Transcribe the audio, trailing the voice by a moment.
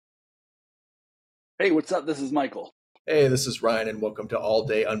Hey, what's up? This is Michael. Hey, this is Ryan, and welcome to All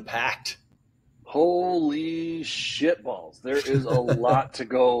Day Unpacked. Holy shitballs. There is a lot to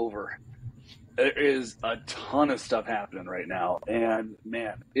go over. There is a ton of stuff happening right now. And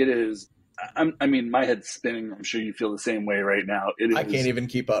man, it is, my head's spinning. I'm sure you feel the same way right now. I can't even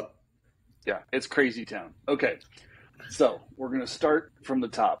keep up. Yeah, it's crazy town. Okay, so we're going to start from the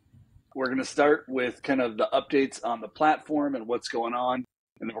top. We're going to start with kind of the updates on the platform and what's going on.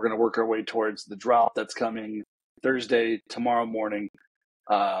 And then we're going to work our way towards the drop that's coming Thursday, tomorrow morning,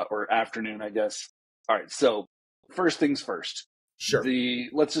 or afternoon, I guess. All right, so first things first. Sure.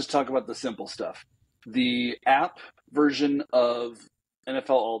 Let's just talk about the simple stuff. The app version of NFL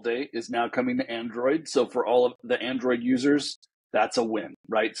All Day is now coming to Android. So for all of the Android users, that's a win,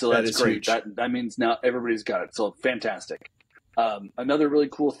 right? So that's great. Huge. That means now everybody's got it. So fantastic. Another really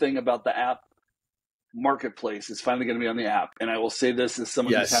cool thing about the app marketplace is finally going to be on the app. And I will say this as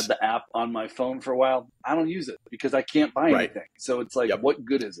someone who's had the app on my phone for a while, I don't use it because I can't buy anything. So it's like, what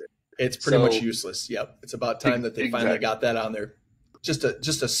good is it? It's pretty much useless. Yep. It's about time that they finally got that on there. Just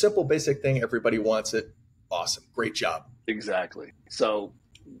a simple, basic thing. Everybody wants it. Awesome. Great job. Exactly. So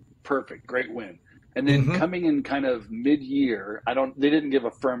perfect. Great win. And then coming in kind of mid-year, they didn't give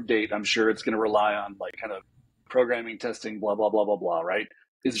a firm date. I'm sure it's going to rely on like kind of programming, testing, blah, blah, blah, blah, blah, right?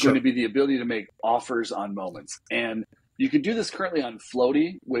 Is going to be the ability to make offers on moments. And you can do this currently on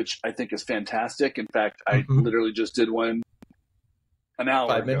Floaty, which I think is fantastic. In fact, I literally just did one an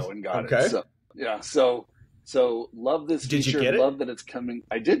hour ago and got it. So, yeah. So love this feature. Did you get it? Love that it's coming.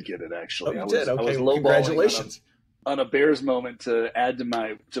 I did get it, actually. Oh, you did? Okay. I was Well, congratulations. On a Bears moment to add to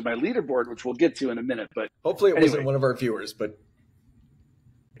my leaderboard, which we'll get to in a minute. But hopefully it wasn't one of our viewers, but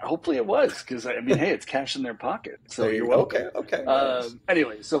hopefully it was, because I mean, hey, it's cash in their pocket, so you're welcome. Okay.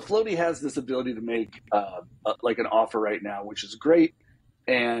 Anyway, so Floaty has this ability to make like an offer right now, which is great,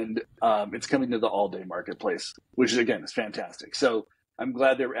 and it's coming to the All Day marketplace, which is again is fantastic. So I'm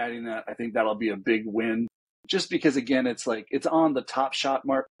glad they're adding that. I think that'll be a big win, just because again, it's like it's on the Top Shot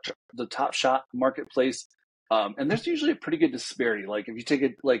marketplace, and there's usually a pretty good disparity. Like if you take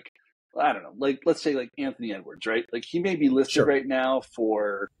it like, I don't know, like let's say like Anthony Edwards, right? Like he may be listed right now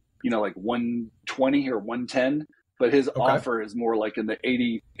for, like 120 or 110, but his offer is more like in the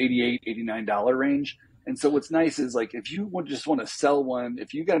 $80, $88, $89 range. And so what's nice is like, if you just want to sell one,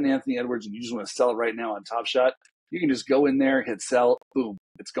 if you got an Anthony Edwards and you just want to sell it right now on Top Shot, you can just go in there, hit sell, boom,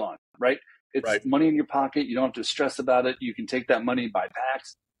 it's gone, right? It's money in your pocket. You don't have to stress about it. You can take that money, buy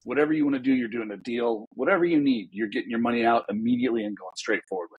packs, whatever you want to do, you're doing a deal, whatever you need, you're getting your money out immediately and going straight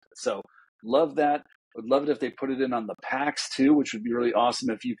forward with it. So love that. Would love it if they put it in on the packs too, which would be really awesome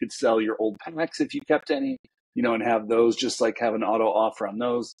if you could sell your old packs if you kept any, and have those just like have an auto offer on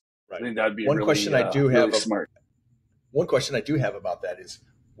those. I think that would be one really, question I do have smart. One question I do have about that is,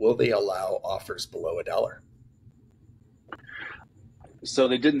 will they allow offers below $1? So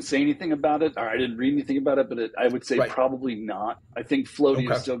they didn't say anything about it, or I didn't read anything about it, but I would say probably not. I think Floaty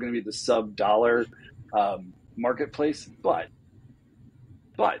is still going to be the sub-dollar marketplace, but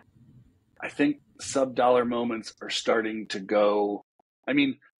I think sub-dollar moments are starting to go. I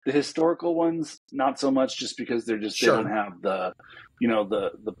mean, the historical ones, not so much, just because they don't have the,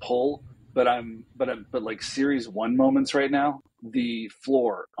 the pull. But like Series 1 moments right now, the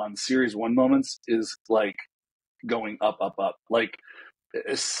floor on Series 1 moments is like going up. Like,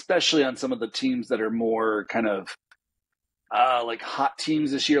 especially on some of the teams that are more kind of like hot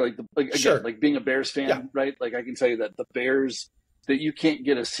teams this year, like being a Bears fan, right? Like I can tell you that the Bears, that you can't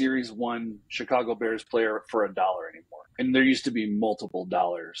get a Series 1 Chicago Bears player for $1 anymore. And there used to be multiple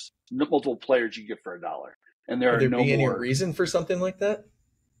players you get for $1. And there be any reason for something like that?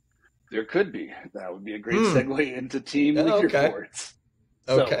 There could be. That would be a great segue into team leaderboards.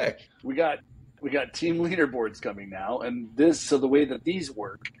 Okay. So we got team leaderboards coming now, and so the way that these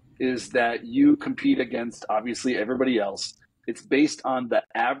work is that you compete against obviously everybody else. It's based on the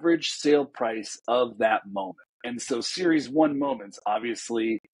average sale price of that moment. And so Series 1 moments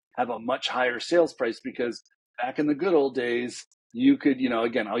obviously have a much higher sales price because back in the good old days, you could,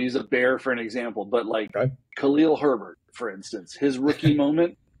 again, I'll use a bear for an example, but like Khalil Herbert, for instance, his rookie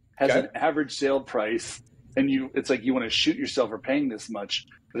moment has an average sale price, and it's like you want to shoot yourself for paying this much,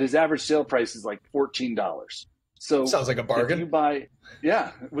 but his average sale price is like $14. So sounds like a bargain. If you buy,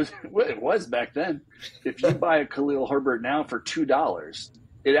 it was back then. If you buy a Khalil Herbert now for $2,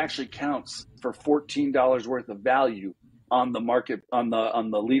 it actually counts for $14 worth of value on the market, on the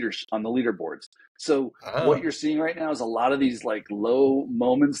leaderboards. So what you're seeing right now is a lot of these like low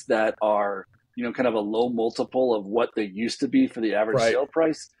moments that are, kind of a low multiple of what they used to be for the average sale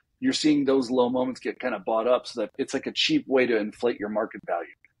price. You're seeing those low moments get kind of bought up so that it's like a cheap way to inflate your market value.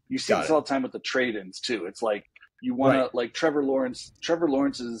 You see this all the time with the trade-ins too. It's like you want to like Trevor Lawrence. Trevor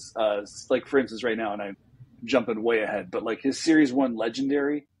Lawrence is like, for instance, right now, and I'm jumping way ahead, but like his Series 1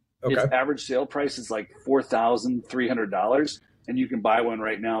 Legendary, its average sale price is like $4,300, and you can buy one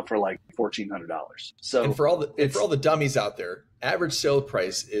right now for like $1,400. So, and for all the dummies out there, average sale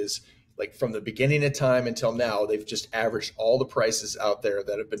price is like from the beginning of time until now, they've just averaged all the prices out there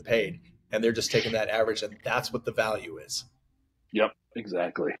that have been paid, and they're just taking that average, and that's what the value is. Yep,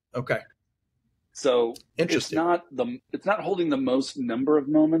 exactly. Okay. So it's not holding the most number of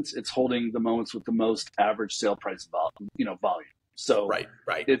moments; it's holding the moments with the most average sale price volume. So right.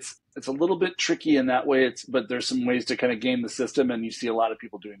 It's a little bit tricky in that way. But there's some ways to kind of game the system, and you see a lot of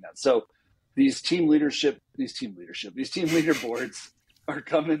people doing that. So these team leaderboards are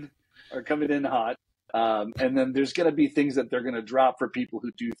coming in hot. And then there's going to be things that they're going to drop for people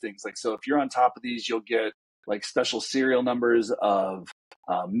who do things like, so if you're on top of these, you'll get like special serial numbers of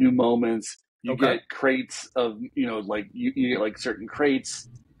new moments. You get crates of, like you get like certain crates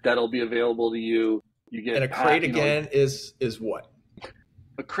that'll be available to you. You get, and a crate again is what?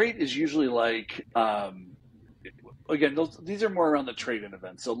 A crate is usually like, again, these are more around the trade-in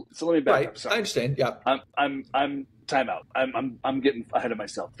events. So let me back up. Sorry. I understand. Yeah. I'm time out. I'm getting ahead of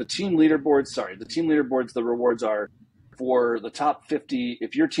myself. The team leaderboards, the rewards are for the top 50.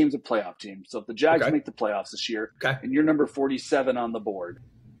 If your team's a playoff team, so if the Jags make the playoffs this year and you're number 47 on the board,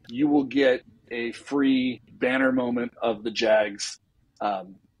 you will get a free banner moment of the Jags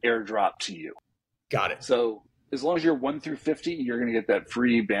airdrop to you. Got it. So as long as you're 1 through 50, you're going to get that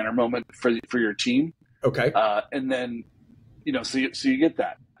free banner moment for your team. Okay. And then, so you get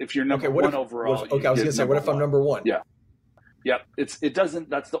that. If you're number one overall. I was going to say, what if I'm number one? Yeah. Yep. That's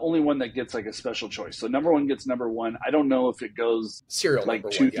the only one that gets like a special choice. So number one gets number one. I don't know if it goes serial like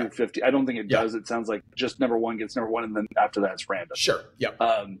 2 through 50. I don't think it does. It sounds like just number one gets number one, and then after that it's random. Sure. Yep.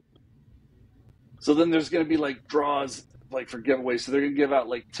 So then there's going to be like draws, like for giveaways. So they're going to give out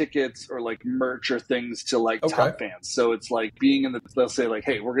like tickets or like merch or things to like top fans. So it's like being they'll say like,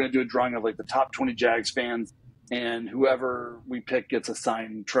 hey, we're going to do a drawing of like the top 20 Jags fans, and whoever we pick gets a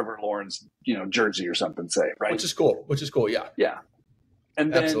signed Trevor Lawrence, jersey or something, say, right? Which is cool. Yeah. Yeah.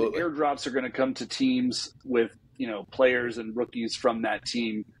 And then airdrops are going to come to teams with, players and rookies from that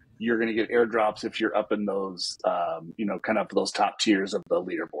team. You're going to get airdrops if you're up in those, kind of those top tiers of the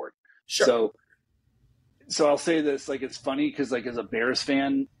leaderboard. Sure. So I'll say this, like, it's funny because like as a Bears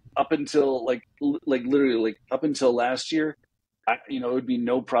fan, up until literally up until last year, it would be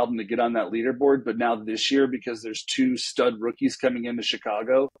no problem to get on that leaderboard. But now this year, because there's 2 stud rookies coming into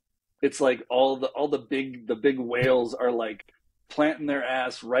Chicago, it's like all the big whales are like planting their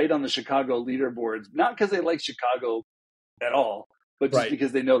ass right on the Chicago leaderboards, not because they like Chicago at all, but just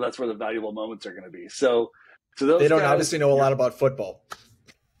because they know that's where the valuable moments are going to be. So those they don't obviously know a lot about football.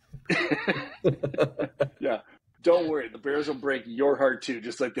 Yeah. Don't worry. The Bears will break your heart too,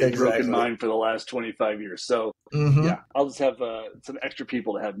 just like they've broken mine for the last 25 years. So yeah, I'll just have some extra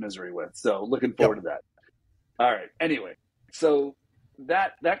people to have misery with. So looking forward to that. All right. Anyway, so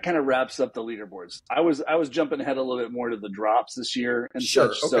that kind of wraps up the leaderboards. I was jumping ahead a little bit more to the drops this year and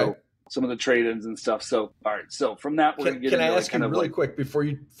such. Okay. So some of the trade-ins and stuff. So all right. So from that, we're going to get into. Can I ask you really quick before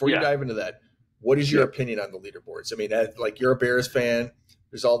you dive into that? What is your opinion on the leaderboards? I mean, like, you're a Bears fan.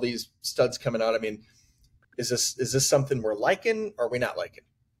 There's all these studs coming out. I mean, is this something we're liking or are we not liking?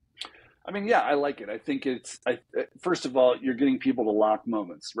 I mean, yeah, I like it. I think first of all, you're getting people to lock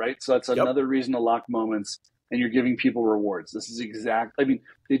moments, right? So that's another reason to lock moments, and you're giving people rewards. This is I mean,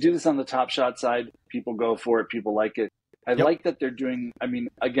 they do this on the Top Shot side. People go for it. People like it. I like that they're doing, I mean,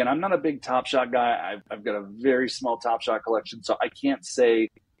 again, I'm not a big Top Shot guy. I've got a very small Top Shot collection, so I can't say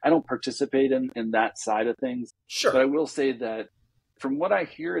I don't participate in that side of things. Sure. But I will say that from what I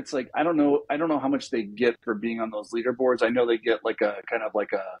hear, it's like, I don't know how much they get for being on those leaderboards. I know they get like a kind of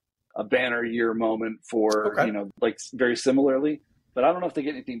like a banner year moment for, like very similarly, but I don't know if they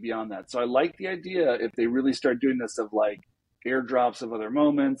get anything beyond that. So I like the idea if they really start doing this of like airdrops of other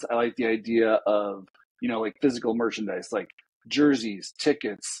moments. I like the idea of, like physical merchandise, like jerseys,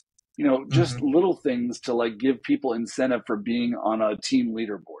 tickets, just little things to like give people incentive for being on a team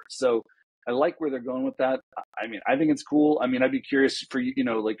leaderboard. So I like where they're going with that. I mean, I think it's cool. I mean, I'd be curious for you,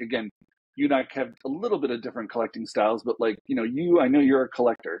 like, again, you and I have a little bit of different collecting styles, but like, I know you're a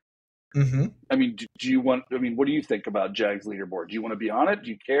collector. Mm-hmm. I mean, what do you think about Jags leaderboard? Do you want to be on it?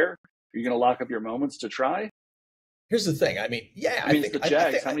 Do you care? Are you going to lock up your moments to try? Here's the thing. I mean, I think it's the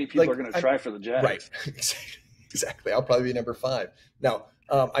Jags. How many people are going to try for the Jags? Right. Exactly. I'll probably be number 5. Now,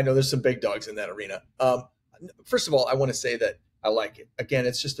 I know there's some big dogs in that arena. First of all, I want to say that I like it. Again,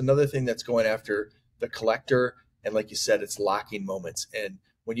 it's just another thing that's going after the collector. And like you said, it's locking moments. And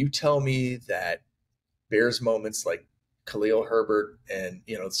when you tell me that Bears moments like Khalil Herbert and,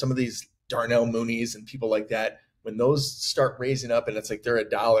 some of these Darnell Mooney's and people like that, when those start raising up and it's like they're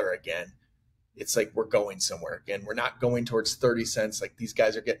 $1 again, it's like we're going somewhere again. We're not going towards 30 cents. Like these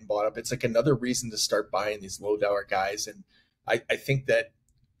guys are getting bought up. It's like another reason to start buying these low dollar guys. And I think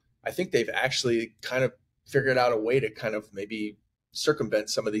they've actually kind of figured out a way to kind of maybe circumvent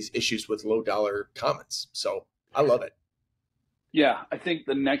some of these issues with low dollar commons. So I love it. Yeah, I think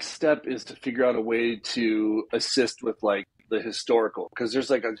the next step is to figure out a way to assist with like the historical, because there's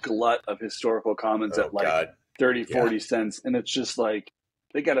like a glut of historical commons at like God. 30, 40 cents. And it's just like,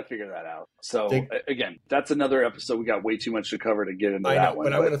 they got to figure that out. So again, that's another episode. We got way too much to cover to get into that one.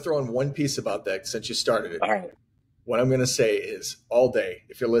 But I'm going to throw in one piece about that since you started it. All right. What I'm going to say is all day,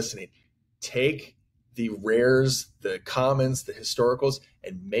 if you're listening, take the rares, the commons, the historicals,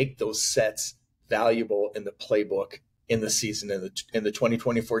 and make those sets valuable in the playbook in the season, in the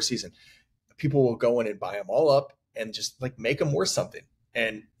 2024 season. People will go in and buy them all up and just like make them worth something.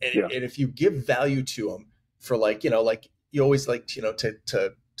 And if you give value to them for like, like you always like,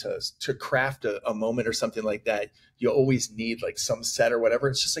 to craft a moment or something like that, you always need like some set or whatever.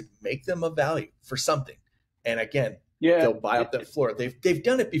 It's just like make them a value for something. And again, they'll buy up that floor. They've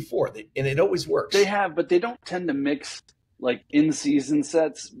done it before, and it always works. They have, but they don't tend to mix like in-season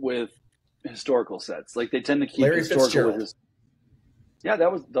sets with historical sets. Like they tend to keep Larry historical Fitzgerald.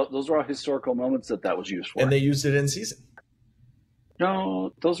 with those were all historical moments that was used for. And they used it in season.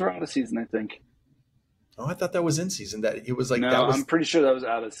 No, those were out of season, I think. Oh, I thought that was in season. That it was like I'm pretty sure that was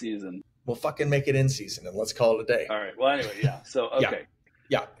out of season. Well, fucking make it in season and let's call it a day. All right. Well, anyway, yeah. So okay,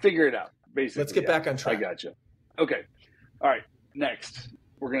 yeah. Figure it out. Basically, let's get back on track. I gotcha. Okay. All right. Next,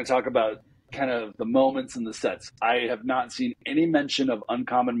 we're going to talk about kind of the moments and the sets. I have not seen any mention of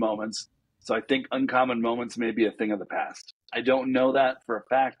uncommon moments, so I think uncommon moments may be a thing of the past. I don't know that for a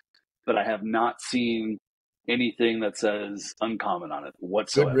fact, but I have not seen anything that says uncommon on it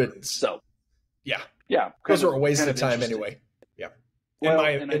whatsoever. Good riddance. So, yeah. Those are a waste of time anyway. Yeah.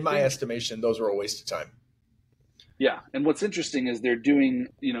 In my estimation, those were a waste of time. Yeah, and what's interesting is they're doing,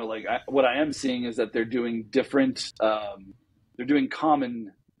 what I am seeing is that they're doing different, they're doing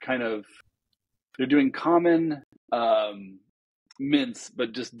common mints,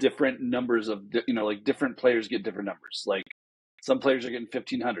 but just different numbers of, different players get different numbers. Like some players are getting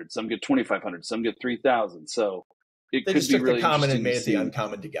 1,500, some get 2,500, some get 3,000. So they just took the common and made it the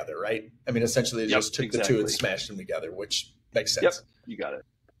uncommon together, right? I mean, essentially they just took the two and smashed them together, which makes sense. Yep, you got it.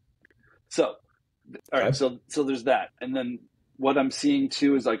 So, all right, so there's that. And then what I'm seeing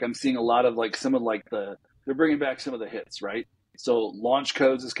too is like I'm seeing a lot of like some of like they're bringing back some of the hits, right? So launch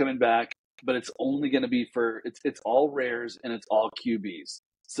codes is coming back, but it's only going to be for it's all rares and it's all QBs.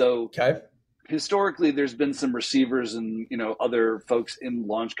 So historically, there's been some receivers and other folks in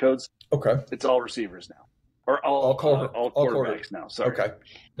launch codes. Okay, it's all receivers now, or all quarterbacks now. Sorry. Okay,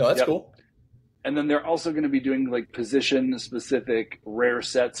 no, that's cool. And then they're also going to be doing like position specific rare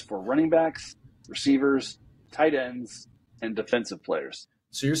sets for running backs, receivers, tight ends, and defensive players.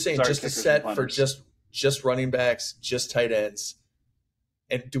 So you're saying just a set for just running backs, just tight ends.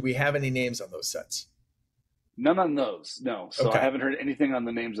 And do we have any names on those sets? None on those, no. So I haven't heard anything on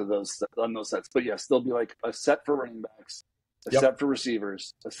the names of those sets. But yes, there'll be like a set for running backs, a set for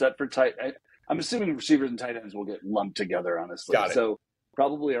receivers, a set for tight. I'm assuming receivers and tight ends will get lumped together, honestly. Got it. So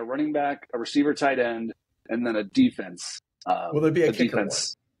probably a running back, a receiver, tight end, and then a defense. Will there be a kicker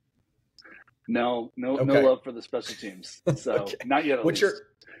defense? No love for the special teams. So not yet. What's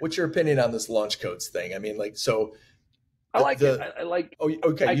your opinion on this launch codes thing? I mean, like, so I like it. I like. Oh,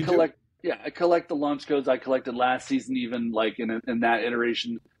 okay. I collect. Yeah, I collect the launch codes. I collected last season, even like in that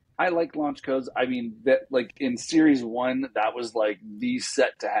iteration. I like launch codes. I mean, that like in Series 1, that was like the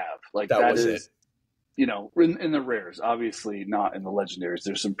set to have. Like that is it. In the rares, obviously not in the legendaries.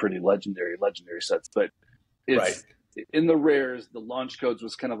 There's some pretty legendary sets, but it's in the rares. The launch codes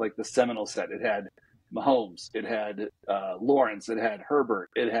was kind of like the seminal set. It had Mahomes, it had Lawrence, it had Herbert,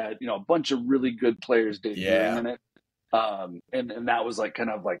 it had a bunch of really good players debuting in it, and that was like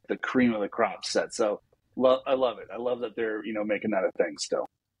kind of like the cream of the crop set. So I love it. I love that they're making that a thing still.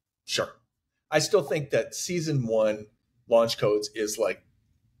 Sure, I still think that Season 1 launch codes is like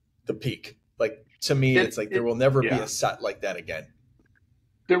the peak. Like to me, it's like there will never be a set like that again.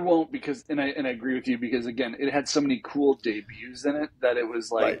 There won't, because and I agree with you, because again, it had so many cool debuts in it that it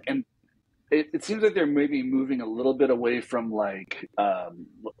was like, and it seems like they're maybe moving a little bit away from like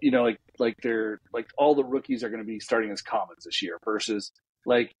like they're like all the rookies are going to be starting as commons this year versus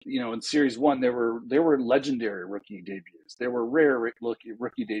like in Series 1 there were legendary rookie debuts, there were rare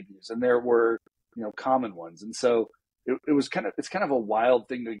rookie debuts, and there were common ones, and so it's kind of a wild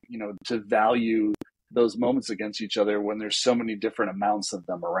thing to, to value those moments against each other when there's so many different amounts of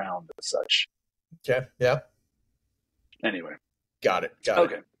them around and such. Okay. Yeah. Anyway. Got it.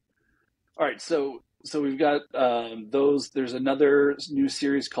 Okay. All right. So we've got those. There's another new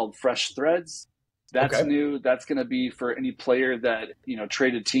series called Fresh Threads. That's new. That's going to be for any player that,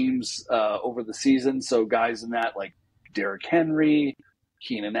 traded teams over the season. So guys in that like Derrick Henry,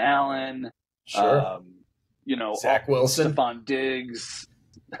 Keenan Allen, sure. Zach Wilson, Stephon Diggs.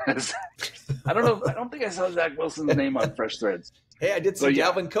 I don't know. I don't think I saw Zach Wilson's name on Fresh Threads. Hey, I did see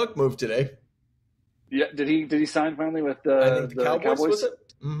Dalvin Cook move today. Yeah, did he sign finally with I think the Cowboys? Was it?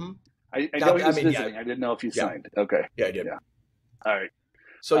 Mm-hmm. I know he was visiting. I didn't know if he signed. Okay. Yeah, I did. Yeah. All right.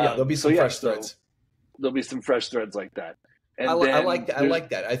 So there'll be some fresh threads. There'll be some fresh threads like that. And I like that. I like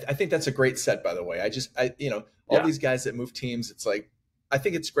that. I think that's a great set, by the way. All these guys that move teams, it's like, I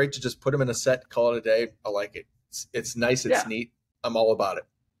think it's great to just put them in a set, call it a day. I like it. It's nice. It's neat. I'm all about it.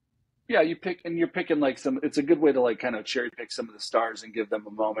 Yeah, you're picking like it's a good way to like kind of cherry pick some of the stars and give them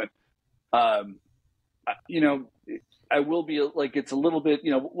a moment. I will be like, it's a little bit,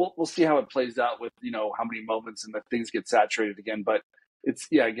 we'll see how it plays out with, how many moments and if things get saturated again. But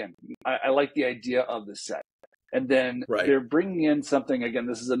again, I like the idea of the set. And then they're bringing in something, again,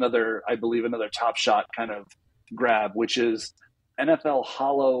 this is I believe another Top Shot kind of grab, which is NFL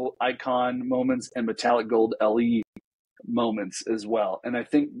Hollow Icon moments and Metallic Gold LE moments as well. And I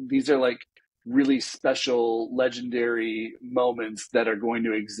think these are like really special, legendary moments that are going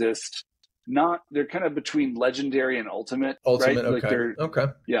to exist. They're kind of between legendary and ultimate. Right? Okay. Okay.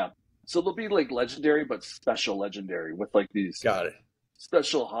 Yeah. So they'll be like legendary, but special legendary with like these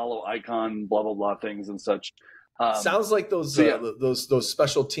special hollow icon, blah, blah, blah things and such. Sounds like those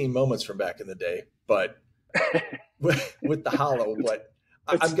special team moments from back in the day, but with the hollow, but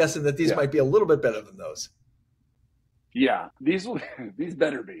I'm guessing that these might be a little bit better than those. Yeah, these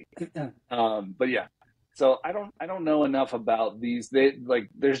better be. But yeah. So I don't know enough about these. There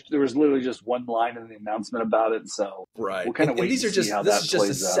was literally just one line in the announcement about it. So we'll kind of wait. These are just this is just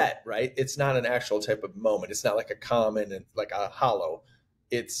a set, right? It's not an actual type of moment. It's not like a common and like a hollow.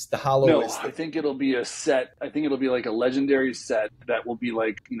 It's the hollow. No, I think it'll be a set. I think it'll be like a legendary set that will be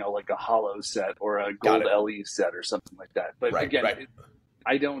like like a hollow set or a gold LE set or something like that. But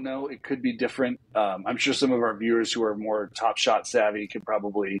I don't know. It could be different. I'm sure some of our viewers who are more Top Shot savvy could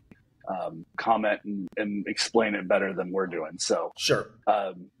probably comment and explain it better than we're doing. So sure.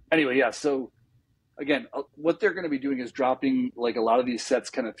 Anyway, yeah. So again, what they're going to be doing is dropping like a lot of these sets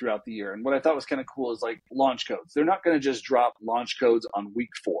kind of throughout the year. And what I thought was kind of cool is like launch codes. They're not going to just drop launch codes on week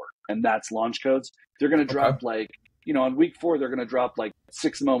 4 and that's launch codes. They're going to drop like, on week 4, they're going to drop like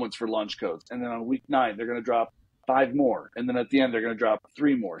 6 moments for launch codes. And then on week 9, they're going to drop 5 more. And then at the end, they're going to drop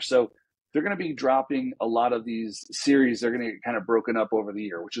 3 more. So they're going to be dropping a lot of these series. They're going to get kind of broken up over the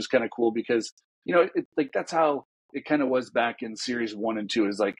year, which is kind of cool because, that's how it kind of was back in series 1 and 2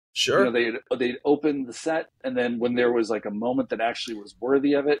 is like, they'd open the set. And then when there was like a moment that actually was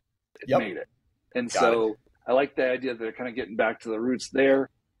worthy of it, it made it. And I like the idea that they're kind of getting back to the roots there.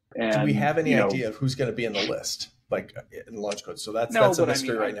 And do we have any idea of who's going to be in the list? Like in launch code. So that's a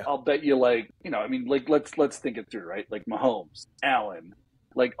mystery right now. I'll bet you let's think it through, right? Like Mahomes, Allen,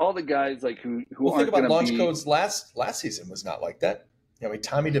 like all the guys like who think about launch codes last season was not like that.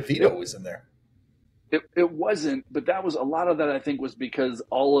 Tommy DeVito was in there. It wasn't, but that was a lot of that I think was because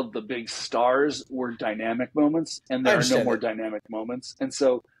all of the big stars were dynamic moments and there are no more dynamic moments. And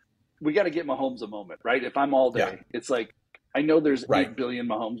so we got to get Mahomes a moment, right? If I'm all day, it's like, I know there's 8 billion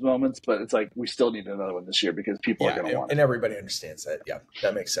Mahomes moments, but it's like we still need another one this year because people are going to want it. And everybody understands that. Yeah,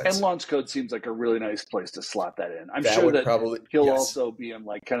 that makes sense. And launch code seems like a really nice place to slot that in. I'm sure that he'll also be in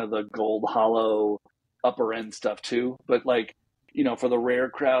like kind of the gold hollow upper end stuff too. But like, for the rare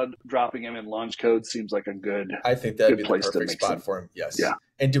crowd, dropping him in launch code seems like a good. I think that'd be the perfect spot for him. Yes. Yeah.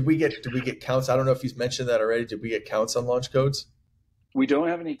 And did we get counts? I don't know if you've mentioned that already. Did we get counts on launch codes? We don't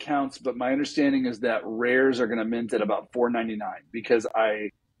have any counts, but my understanding is that rares are going to mint at about $4.99 because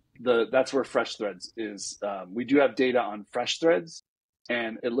that's where Fresh Threads is. We do have data on Fresh Threads,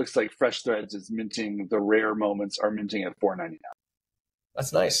 and it looks like Fresh Threads is minting the rare moments are minting at $4.99.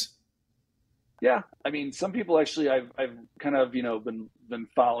 That's nice. Yeah, I mean, some people actually, I've kind of been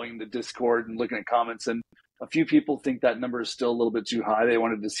following the Discord and looking at comments, and a few people think that number is still a little bit too high. They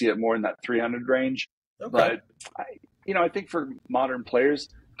wanted to see it more in that 300 range, but I think for modern players,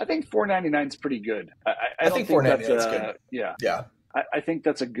 I think $4.99 is pretty good. I think $4.99 is good. Yeah. I think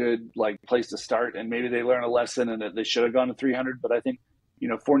that's a good place to start, and maybe they learn a lesson and that they should have gone to 300. But I think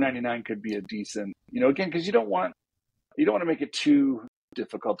 $4.99 could be a decent again because you don't want to make it too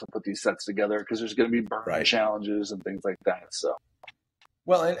difficult to put these sets together because there's going to be burn challenges and things like that. So,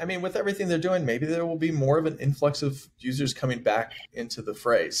 well, and I mean, with everything they're doing, maybe there will be more of an influx of users coming back into the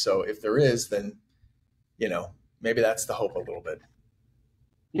fray. So if there is, then, maybe that's the hope a little bit.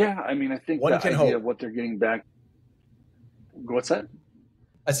 Yeah, I mean, I think one the can idea hope. of what they're getting back. What's that?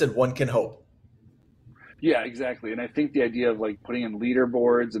 I said one can hope. Yeah, exactly. And I think the idea of like putting in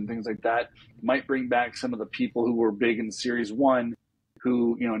leaderboards and things like that might bring back some of the people who were big in Series 1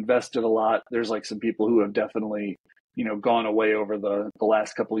 who, invested a lot. There's like some people who have definitely, gone away over the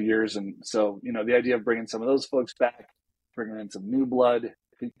last couple of years. And so, the idea of bringing some of those folks back, bringing in some new blood,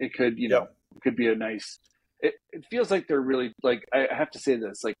 it could, it could be a nice, it feels like they're really, like, I have to say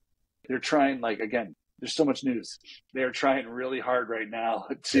this, like they're trying, like, again, there's so much news. They're trying really hard right now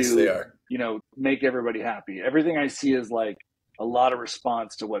to, yes, they are. Make everybody happy. Everything I see is like a lot of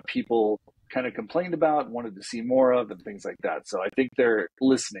response to what people kind of complained about, wanted to see more of, and things like that. So I think they're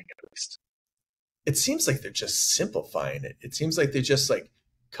listening at least. It seems like they're just simplifying it. It seems like they just like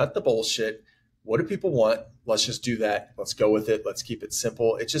cut the bullshit. What do people want? Let's just do that. Let's go with it. Let's keep it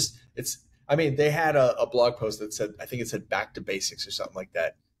simple. I mean, they had a blog post that said, I think it said back to basics or something like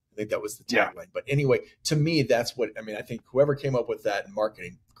that. I think that was the tagline. Yeah. But anyway, to me, that's what, I mean, I think whoever came up with that in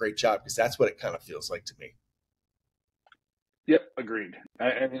marketing, great job, because that's what it kind of feels like to me. Yep, agreed.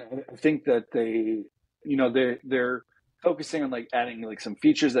 I think that they're focusing on like adding like some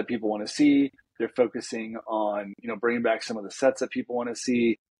features that people want to see. They're focusing on, bringing back some of the sets that people want to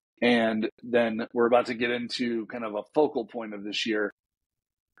see. And then we're about to get into kind of a focal point of this year.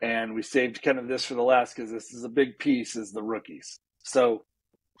 And we saved kind of this for the last, because this is a big piece, is the rookies. So,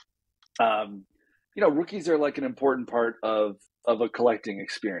 rookies are like an important part of a collecting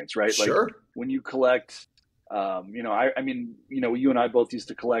experience, right? Sure. Like when you collect, I mean, you and I both used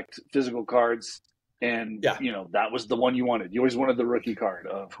to collect physical cards, and, that was the one you wanted. You always wanted the rookie card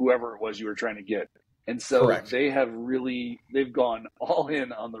of whoever it was you were trying to get. And so Correct. they've gone all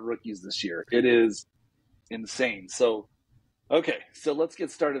in on the rookies this year. It is insane. So, okay, so let's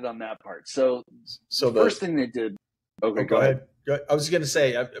get started on that part. So the first thing they did. Okay, go ahead. I was going to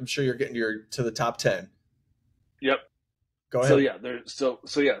say, I'm sure you're getting to the top 10. Yep. Go ahead. So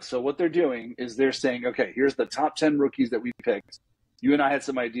what they're doing is they're saying, okay, here's the top 10 rookies that we picked. You and I had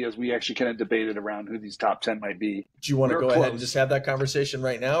some ideas. We actually kind of debated around who these top 10 might be. Do you want to go ahead and just have that conversation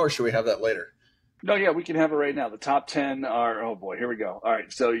right now, or should we have that later? No, yeah, we can have it right now. The top 10 are, oh boy, here we go. All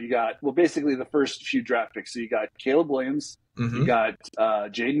right, so you got, basically the first few draft picks. So you got Caleb Williams, you got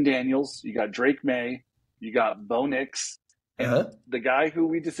Jaden Daniels, you got Drake May, you got Bo Nix, and the guy who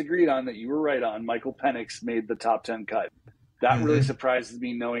we disagreed on that you were right on, Michael Penix, made the top 10 cut. That really surprises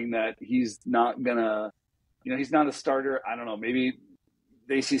me, knowing that he's not going to, he's not a starter. I don't know, maybe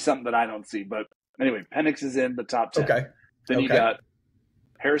they see something that I don't see. But anyway, Penix is in the top 10. Okay. Then you got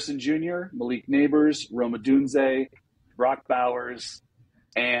Harrison Jr., Malik Neighbors, Rome Odunze, Brock Bowers,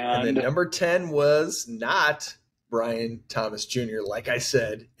 and then number 10 was not Brian Thomas Jr., like I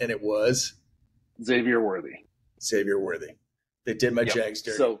said, and it was Xavier Worthy. They did my Jags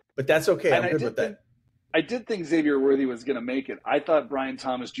dirty. But that's okay. I'm good with that. I did think Xavier Worthy was going to make it. I thought Brian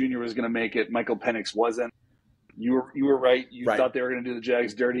Thomas Jr. was going to make it. Michael Penix wasn't. You were right. You thought they were going to do the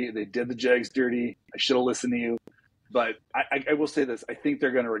Jags dirty. They did the Jags dirty. I should have listened to you. But I will say this. I think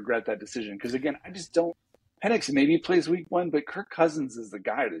they're going to regret that decision. Because, again, I just don't – Penix maybe plays week 1, but Kirk Cousins is the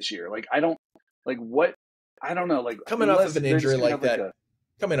guy this year. Like, I don't – like, what – I don't know. Like, coming off of an injury like that,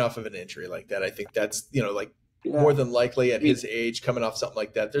 I think that's, more than likely at his age, coming off something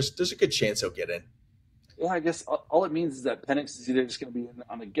like that, there's a good chance he'll get in. Yeah, I guess all it means is that Penix is either just going to be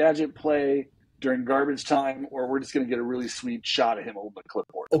on a gadget play during garbage time, or we're just going to get a really sweet shot of him holding the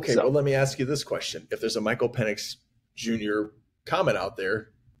clipboard. Okay, well, let me ask you this question. If there's a Michael Penix Jr. comment out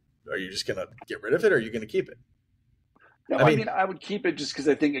there, are you just going to get rid of it, or are you going to keep it? No, I mean, I would keep it just because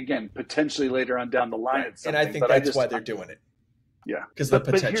I think, again, potentially later on down the line it's something. And I think that's why they're doing it. Yeah. Because the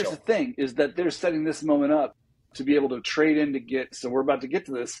potential. But here's the thing, is that they're setting this moment up to be able to trade in to get – so we're about to get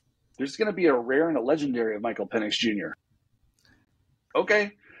to this. There's going to be a rare and a legendary of Michael Penix Jr.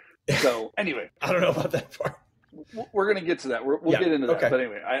 Okay. So anyway, I don't know about that part. We're going to get to that. We'll get into that. But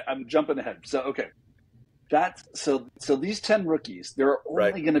anyway, I'm jumping ahead. So, okay. So these 10 rookies, there are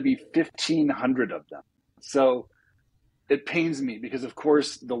only going to be 1,500 of them. So it pains me because, of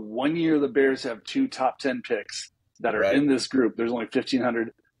course, the 1 year the Bears have 2 top 10 picks that are in this group, there's only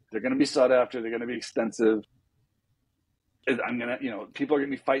 1,500. They're going to be sought after. They're going to be expensive. I'm going to, people are going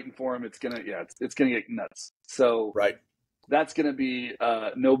to be fighting for them. It's going to get nuts. So that's going to be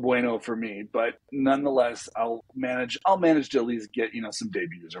no bueno for me. But nonetheless, I'll manage to at least get, some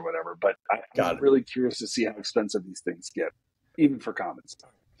debuts or whatever. But I'm really curious to see how expensive these things get. even for commons.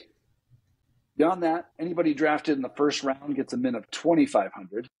 Beyond that, anybody drafted in the first round gets a min of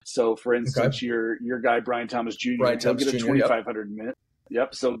 2,500. So, for instance, your guy Brian Thomas Jr. He'll get a 2,500 min.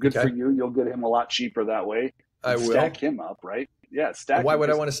 Yep. So good for you. You'll get him a lot cheaper that way. I will stack him up, right? Yeah, stack. Why would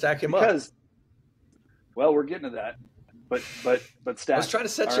I want to stack him up? Because, well, we're getting to that. But stack. I was trying to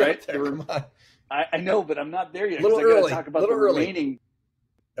set you up there. Come on. I know, but I'm not there yet. A little early. Talk about the remaining.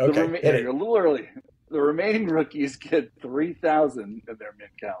 Okay, You're a little early. The remaining rookies get 3,000 in their min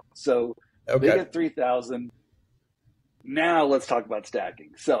count. So they get 3,000. Now let's talk about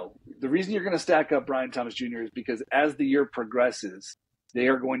stacking. So the reason you're going to stack up Brian Thomas Jr. is because as the year progresses, they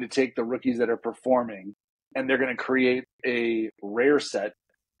are going to take the rookies that are performing and they're going to create a rare set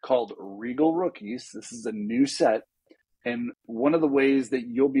called Regal Rookies. This is a new set. And one of the ways that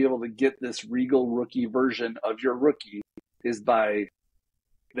you'll be able to get this Regal Rookie version of your rookie is by,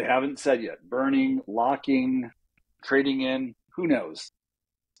 they haven't said yet, burning, locking, trading in, who knows,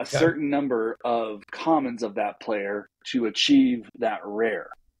 a certain number of commons of that player to achieve that rare.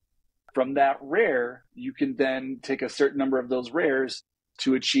 From that rare, you can then take a certain number of those rares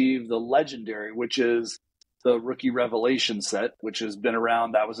to achieve the legendary, which is the Rookie Revelation set, which has been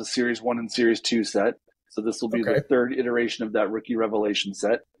around. That was a Series 1 and Series 2 set. So this will be the third iteration of that Rookie Revelation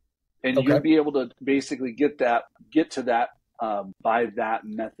set. And you'll be able to basically get to that by that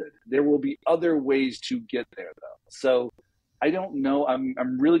method. There will be other ways to get there, though. So I don't know.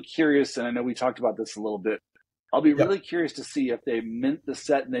 I'm really curious, and I know we talked about this a little bit. I'll be really curious to see if they mint the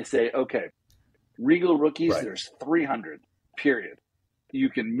set and they say, okay, Regal Rookies, there's 300, period. You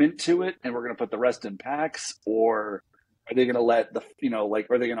can mint to it, and we're going to put the rest in packs, or are they going to let are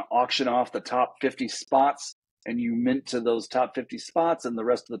they going to auction off the top 50 spots and you mint to those top 50 spots and the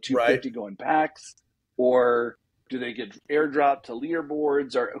rest of the 250 go in packs? Or do they get airdropped to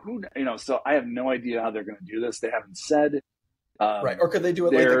leaderboards, or so I have no idea how they're going to do this. They haven't said. Or could they do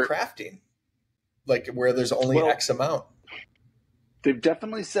it like the crafting, like where there's only X amount? They've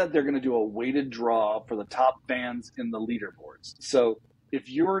definitely said they're going to do a weighted draw for the top fans in the leaderboards. So if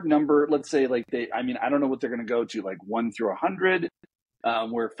your number, let's say I don't know what they're going to go to, like 1 through 100,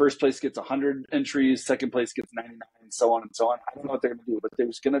 where first place gets 100 entries, second place gets 99, and so on and so on. I don't know what they're going to do, but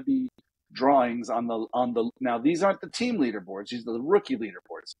there's going to be drawings on the. Now these aren't the team leaderboards; these are the rookie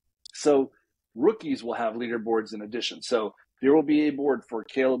leaderboards. So rookies will have leaderboards in addition. So there will be a board for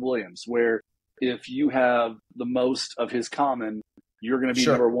Caleb Williams where if you have the most of his common, you're going to be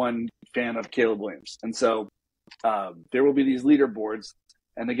number one fan of Caleb Williams. And so there will be these leaderboards.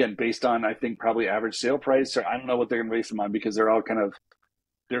 And again, based on, I think, probably average sale price, or I don't know what they're going to base them on because they're all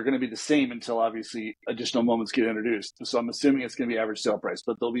they're going to be the same until obviously additional moments get introduced. So I'm assuming it's going to be average sale price,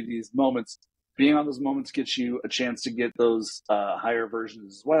 but there'll be these moments. Being on those moments gets you a chance to get those higher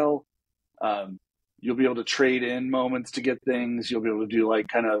versions as well. You'll be able to trade in moments to get things. You'll be able to do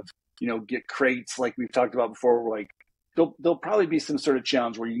get crates like we've talked about before. Like there'll probably be some sort of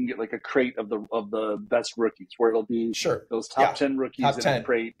challenge where you can get like a crate of the best rookies, where it'll be those top 10 rookies in a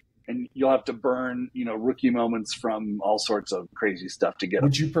crate, and you'll have to burn rookie moments from all sorts of crazy stuff to get.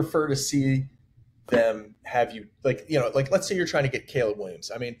 Would you prefer to see them have you let's say you're trying to get Caleb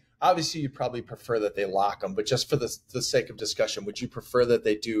Williams? I mean, obviously you'd probably prefer that they lock them, but just for the sake of discussion, would you prefer that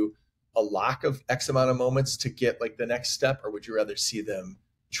they do a lock of X amount of moments to get like the next step, or would you rather see them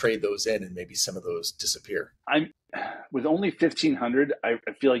trade those in and maybe some of those disappear? With only 1,500, I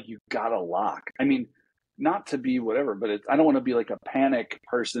feel like you got a lock. I mean, not to be whatever, but I don't want to be like a panic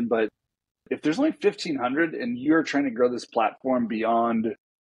person, but if there's only 1,500 and you're trying to grow this platform beyond,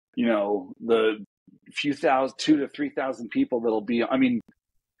 the few thousand, 2,000 to 3,000 people that'll be,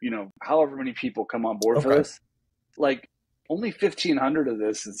 however many people come on board for this, like only 1,500 of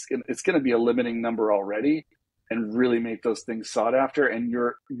this it's going to be a limiting number already, and really make those things sought after. And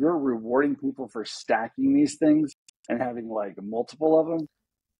you're rewarding people for stacking these things and having like multiple of them.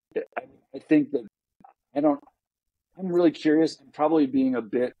 I think that I'm really curious. I'm probably being a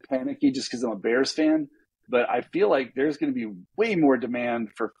bit panicky just because I'm a Bears fan, but I feel like there's going to be way more demand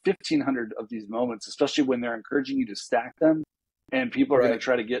for 1,500 of these moments, especially when they're encouraging you to stack them and people are going to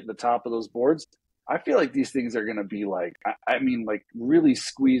try to get the top of those boards. I feel like these things are going to be like really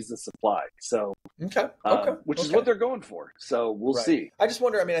squeeze the supply. So, which is what they're going for. So we'll see. I just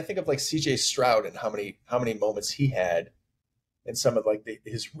wonder, I think of like CJ Stroud and how many moments he had and some of like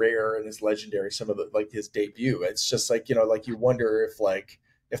his rare and his legendary, some of the, like his debut. It's just like, you wonder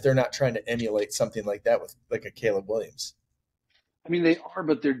if they're not trying to emulate something like that with like a Caleb Williams. I mean, they are,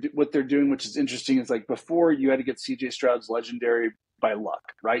 but what they're doing, which is interesting, is like before you had to get CJ Stroud's legendary by luck,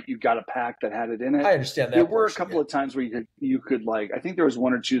 right? You got a pack that had it in it. I understand that. There were a couple of times where you could like, I think there was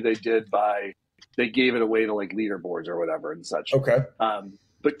one or two they did by they gave it away to like leaderboards or whatever and such. Okay.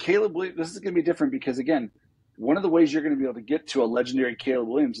 But Caleb Williams, this is going to be different because again, one of the ways you're going to be able to get to a legendary Caleb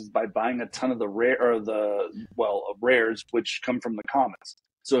Williams is by buying a ton of the rares, which come from the commons.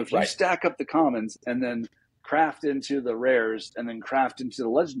 So if you stack up the commons and then craft into the rares and then craft into the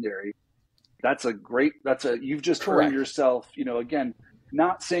legendary, you've just earned yourself, again,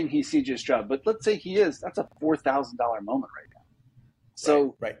 not saying he's CJ Stroud, but let's say he is, that's a $4,000 moment right now.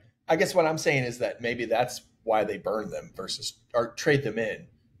 So, right. I guess what I'm saying is that maybe that's why they burn them or trade them in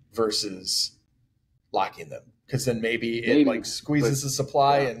versus locking them. Because then maybe it like squeezes the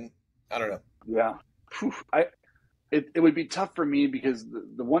supply and I don't know. Yeah. It would be tough for me because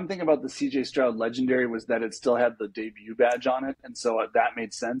the one thing about the CJ Stroud Legendary was that it still had the debut badge on it. And so that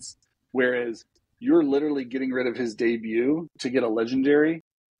made sense. Whereas you're literally getting rid of his debut to get a Legendary.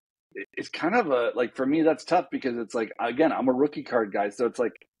 It's kind of for me, that's tough because it's like, again, I'm a rookie card guy. So it's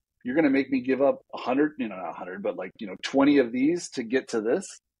like, you're going to make me give up 100, not 100, but 20 of these to get to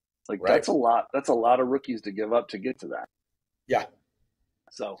this. That's a lot. That's a lot of rookies to give up to get to that. Yeah.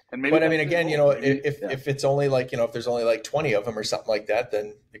 So, and maybe, but I mean, again, if it's only if there's only 20 of them or something like that,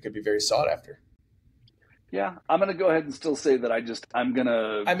 then it could be very sought after. Yeah. I'm going to go ahead and still say that I'm going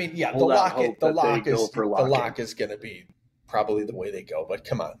to, the lock is going to be probably the way they go, but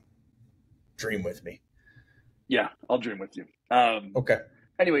come on, dream with me. Yeah. I'll dream with you. Okay.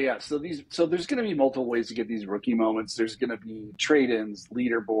 Anyway, yeah. So there's going to be multiple ways to get these rookie moments. There's going to be trade-ins,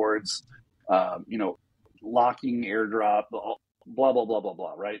 leaderboards, locking, airdrop, blah blah blah blah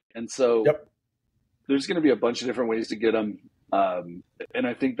blah. Right, and so there's going to be a bunch of different ways to get them, and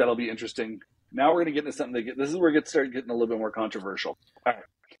I think that'll be interesting. Now we're going to get into something this is where it starts getting a little bit more controversial. All right,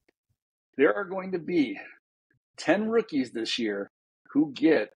 there are going to be 10 rookies this year who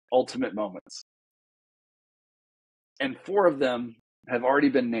get ultimate moments, and 4 of them have already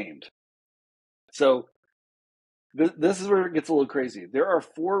been named. So this is where it gets a little crazy. There are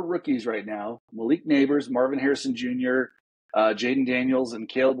 4 rookies right now, Malik Neighbors, Marvin Harrison Jr., Jaden Daniels, and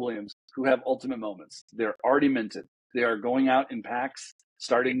Caleb Williams, who have ultimate moments. They're already minted. They are going out in packs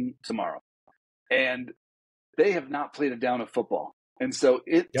starting tomorrow. And they have not played a down of football. And so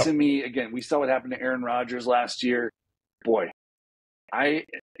to me, again, we saw what happened to Aaron Rodgers last year. Boy,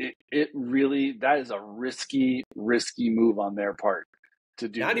 it really, that is a risky move on their part to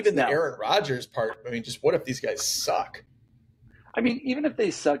do. Not even the Aaron Rodgers part. I mean, just what if these guys suck? I mean, even if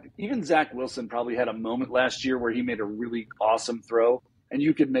they suck, even Zach Wilson probably had a moment last year where he made a really awesome throw, and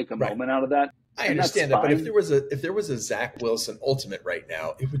you could make a moment out of that. I understand that, but if there was a Zach Wilson ultimate right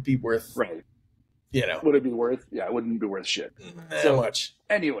now, it would be worth Would it be worth? Yeah, it wouldn't be worth shit. So much.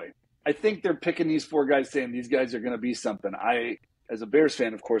 Anyway, I think they're picking these 4 guys, saying these guys are going to be something. As a Bears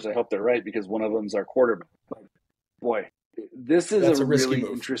fan, of course, I hope they're right because one of them's our quarterback. But boy, this is a really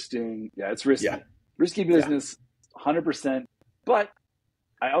interesting. Yeah, it's risky. Yeah. Risky business, 100%. But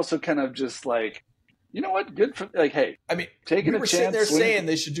I also kind of just you know what? Good for hey. I mean, taking a chance. Sitting there saying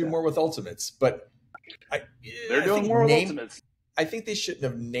they should do more with ultimates, but they're doing more with ultimates. I think they shouldn't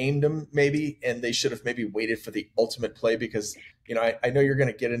have named them maybe, and they should have maybe waited for the ultimate play because I know you're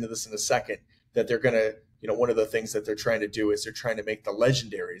going to get into this in a second that they're going to one of the things that they're trying to do is they're trying to make the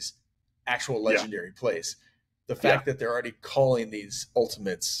legendaries actual legendary plays. The fact that they're already calling these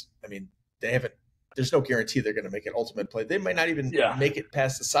ultimates, I mean, they haven't. There's no guarantee they're going to make an ultimate play. They might not even make it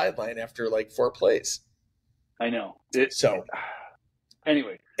past the sideline after 4 plays. I know.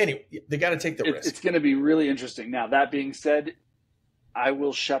 Anyway, they got to take the risk. It's going to be really interesting. Now, that being said, I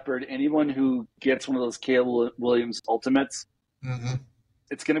will shepherd anyone who gets one of those Caleb Williams ultimates. Mm-hmm.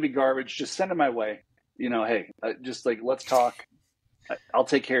 It's going to be garbage. Just send it my way. Hey, just let's talk. I'll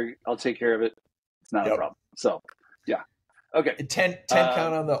take care of it. It's not a problem. So, yeah. Okay. 10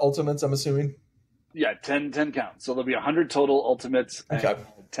 count on the ultimates, I'm assuming. Yeah, 10 count. So there'll be 100 total ultimates. Okay.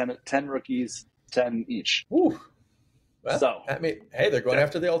 10 rookies, 10 each. Ooh. Well, so I mean, hey, they're going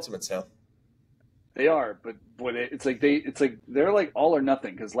after the ultimates now. They are, but boy, they're like all or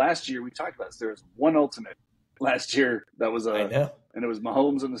nothing. Because last year we talked about this. There was one ultimate last year that was and it was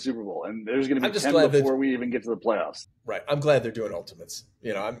Mahomes in the Super Bowl, and there's going to be 10 before we even get to the playoffs. Right. I'm glad they're doing ultimates.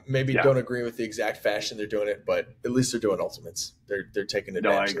 I maybe don't agree with the exact fashion they're doing it, but at least they're doing ultimates. They're taking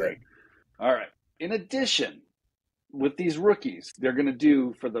advantage. No, I agree. All right. In addition, with these rookies, they're going to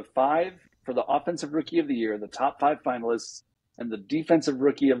do for the offensive rookie of the year, the top 5 finalists, and the defensive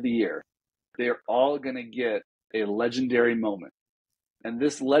rookie of the year. They're all going to get a legendary moment. And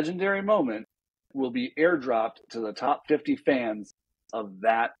this legendary moment will be airdropped to the top 50 fans of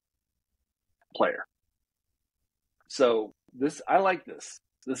that player. So I like this.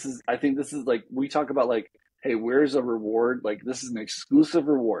 I think this is we talk about hey, where's a reward? This is an exclusive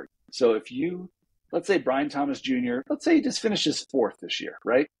reward. So if you let's say Brian Thomas Jr., let's say he just finishes 4th this year,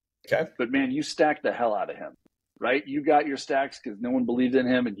 right? Okay. But man, you stacked the hell out of him, right? You got your stacks because no one believed in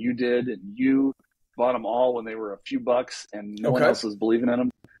him, and you did, and you bought them all when they were a few bucks and no one else was believing in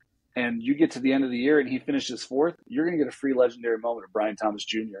them. And you get to the end of the year and he finishes 4th, you're going to get a free legendary moment of Brian Thomas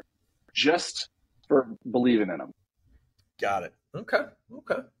Jr. just for believing in him. Got it. Okay.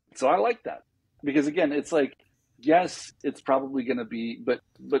 So I like that because, again, it's like, yes, it's probably going to be, but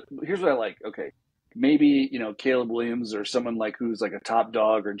here's what I like. Okay, maybe, Caleb Williams or someone like who's like a top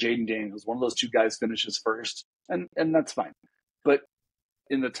dog, or Jaden Daniels, one of those two guys finishes first, and that's fine. But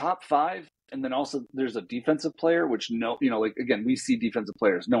in the top 5, and then also there's a defensive player, which again, we see defensive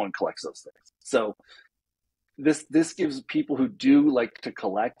players, no one collects those things. So this gives people who do like to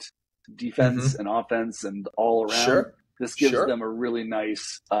collect defense and offense and all around. Sure. This gives them a really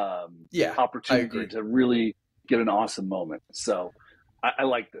nice opportunity to really get an awesome moment. So I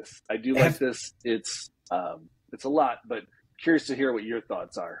like this. I do like this. It's a lot, but curious to hear what your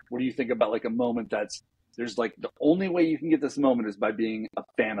thoughts are. What do you think about like a moment there's like the only way you can get this moment is by being a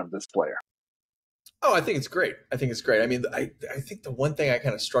fan of this player? Oh, I think it's great. I mean, I think the one thing I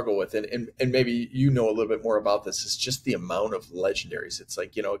kind of struggle with, and maybe you know a little bit more about this, is just the amount of legendaries. It's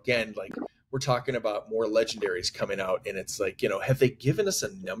like, again, like we're talking about more legendaries coming out, and it's like, have they given us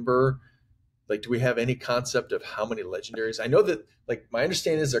a number? Like, do we have any concept of how many legendaries? I know that, like, my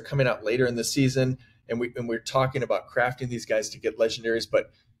understanding is they're coming out later in the season, and we're talking about crafting these guys to get legendaries,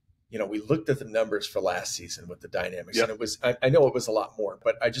 but we looked at the numbers for last season with the dynamics, and it was, I know it was a lot more,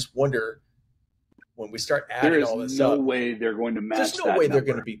 but I just wonder, when we start adding all this up, there's no way they're going to match. There's no way they're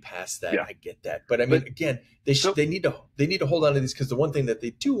going to be past that. Yeah. I get that, but I mean, again, they need to hold on to these, because the one thing that they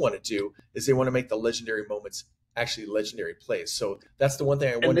do want to do is they want to make the legendary moments actually legendary plays. So that's the one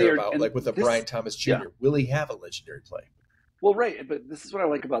thing I wonder about, like with Brian Thomas Jr. Yeah. Will he have a legendary play? Well, right, but this is what I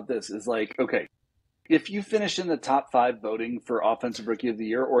like about this is like, okay, if you finish in the top 5 voting for Offensive Rookie of the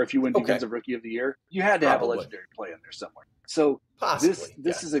Year, or if you win Defensive Rookie of the Year, you had to have a legendary play in there somewhere. So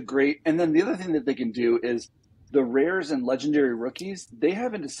this is a great. And then the other thing that they can do is the rares and legendary rookies. They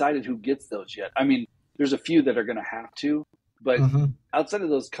haven't decided who gets those yet. I mean, there's a few that are going to have to, but outside of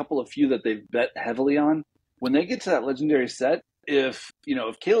those couple of few that they've bet heavily on, when they get to that legendary set, if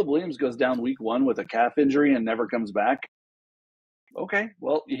Caleb Williams goes down week 1 with a calf injury and never comes back, okay,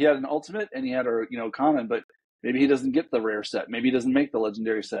 well, he had an ultimate and he had a common, but maybe he doesn't get the rare set. Maybe he doesn't make the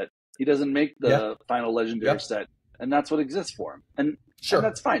legendary set. He doesn't make the final legendary set, and that's what exists for him. And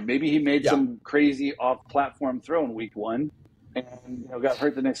that's fine. Maybe he made some crazy off-platform throw in week 1 and got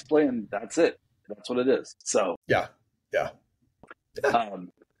hurt the next play, and that's it. That's what it is. So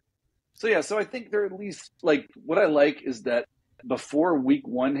So I think they're at least, like, what I like is that before week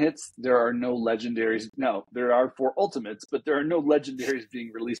 1 hits, there are no legendaries. No, there are 4 ultimates, but there are no legendaries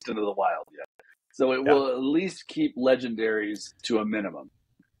being released into the wild yet. So it will at least keep legendaries to a minimum.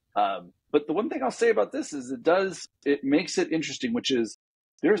 But the one thing I'll say about this is it makes it interesting, which is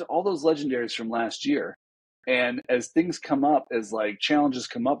there's all those legendaries from last year. And as things come up, as like challenges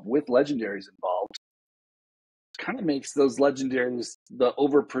come up with legendaries involved, kind of makes those legendaries, the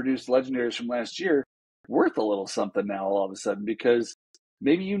overproduced legendaries from last year, worth a little something now all of a sudden, because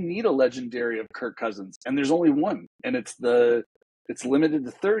maybe you need a legendary of Kirk Cousins and there's only one, and it's limited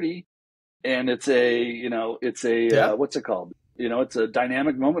to 30, and it's a what's it called? It's a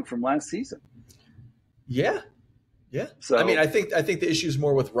dynamic moment from last season. Yeah. So I mean, I think the issue is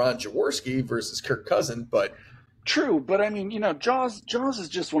more with Ron Jaworski versus Kirk Cousins, but true. But I mean, Jaws is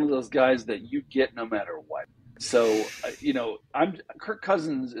just one of those guys that you get no matter what. So, Kirk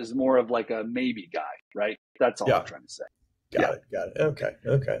Cousins is more of like a maybe guy, right? That's all I'm trying to say. Got it.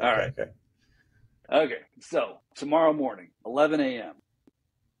 Okay. All right. Okay. So tomorrow morning, 11 a.m.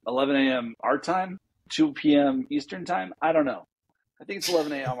 11 a.m. our time, 2 p.m. Eastern time. I don't know. I think it's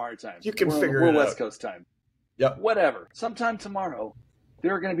 11 a.m. our time. You can figure it out. We're West Coast time. Yep. Whatever. Sometime tomorrow,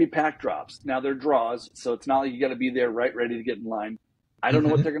 there are going to be pack drops. Now they're draws, so it's not like you got to be there right ready to get in line. I don't know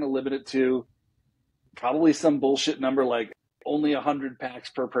what they're going to limit it to. Probably some bullshit number like only 100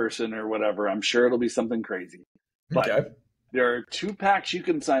 packs per person or whatever. I'm sure it'll be something crazy. But there are 2 packs you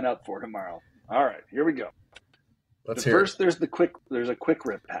can sign up for tomorrow. All right, here we go. Let's hear first, there's a quick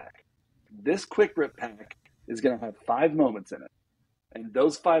rip pack. This quick rip pack is going to have 5 moments in it. And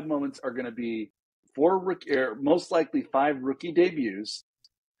those 5 moments are going to be 4 rookie, or most likely 5 rookie debuts.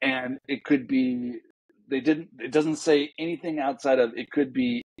 And it could be, it doesn't say anything outside of, it could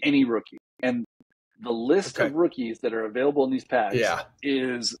be any rookie. And the list of rookies that are available in these packs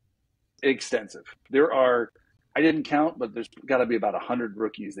is extensive. I didn't count, but there's got to be about 100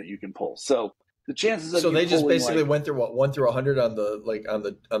 rookies that you can pull. So the chances of So you they just pulling, basically like, went through 1 through 100 on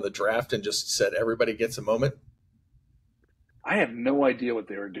the draft and just said everybody gets a moment. I have no idea what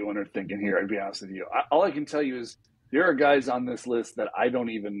they were doing or thinking here. I'd be honest with you. All I can tell you is there are guys on this list that I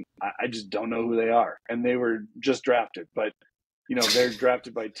just don't know who they are, and they were just drafted. But they're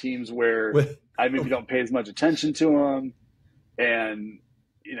drafted by teams where I maybe don't pay as much attention to them, and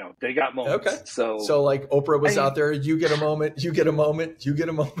they got moments. Okay. So like Oprah was out there. You get a moment. You get a moment. You get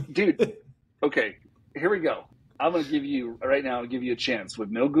a moment. Dude. Okay. Here we go. I'm going to give you right now. I'll give you a chance with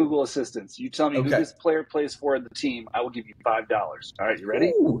no Google assistance. You tell me who this player plays for the team. I will give you $5. All right, you ready?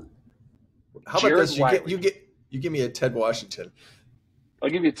 Ooh. How about this? You give me a Ted Washington. I'll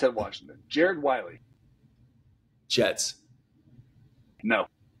give you a Ted Washington. Jared Wiley. Jets. No.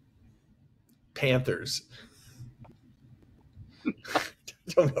 Panthers. I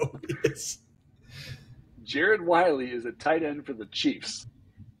don't know who he is. Jared Wiley is a tight end for the Chiefs.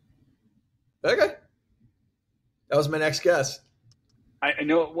 Okay. That was my next guess. I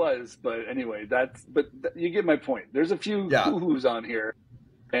know it was, but anyway, you get my point. There's a few hoo-hoos on here.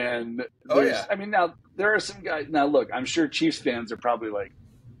 And I mean, now there are some guys. Now, look, I'm sure Chiefs fans are probably like,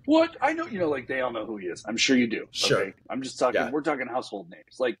 what? I know, like they all know who he is. I'm sure you do. Sure. Okay? I'm just talking, we're talking household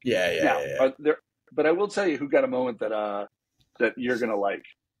names. Like, yeah. But I will tell you who got a moment that you're going to like.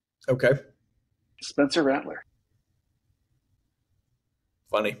 Okay. Spencer Rattler.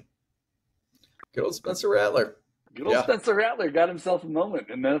 Funny. Good old Spencer Rattler. Good old Spencer Rattler got himself a moment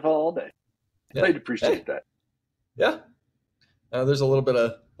in NFL All Day. I'd appreciate that. Yeah. There's a little bit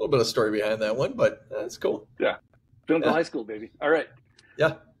of story behind that one, but that's cool. Yeah. Don't go high school, baby. All right.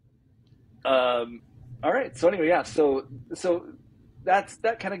 Yeah. All right. So anyway, So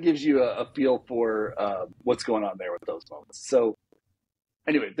that kind of gives you a feel for what's going on there with those moments. So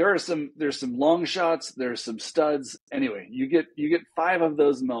anyway, there's some long shots, there's some studs. Anyway, you get 5 of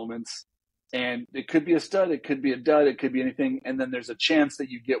those moments, and it could be a stud, it could be a dud, it could be anything, and then there's a chance that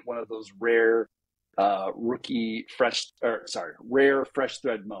you get one of those rare rare fresh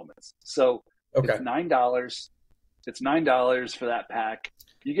thread moments. So it's $9. It's $9 for that pack.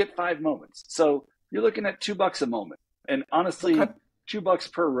 You get 5 moments. So you're looking at $2 a moment. And honestly,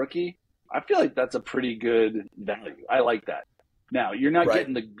 $2 per rookie, I feel like that's a pretty good value. I like that. Now, you're not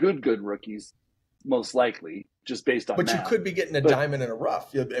getting the good rookies, most likely, just based on But math. you could be getting a diamond in a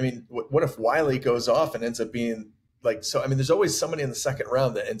rough. I mean, what if Wiley goes off and ends up being like, so, I mean, there's always somebody in the second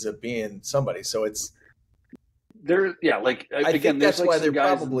round that ends up being somebody. So it's there. Yeah. Like, I again, think that's why they're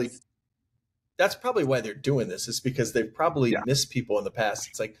probably, that's probably why they're doing this, is because they've probably missed people in the past.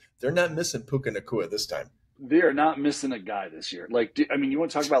 It's like, they're not missing Puka Nacua this time. They are not missing a guy this year. Like, I mean, you want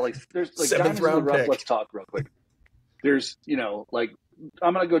to talk about, like, there's like 7th round in the rough. pick. Let's talk real quick. There's, like,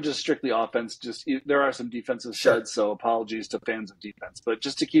 I'm going to go just strictly offense. There are some defensive studs, so apologies to fans of defense. But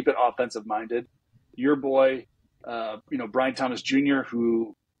just to keep it offensive minded, your boy, Brian Thomas Jr.,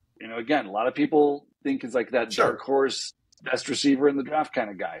 who, again, a lot of people think is like that dark horse, best receiver in the draft kind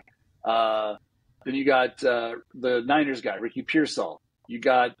of guy. Then you got the Niners guy, Ricky Pearsall. You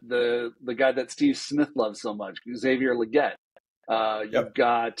got the guy that Steve Smith loves so much, Xavier Legette. You've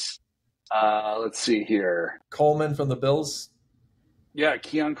got, let's see here, Coleman from the Bills. Yeah,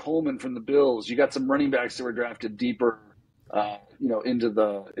 Keon Coleman from the Bills. You got some running backs that were drafted deeper, into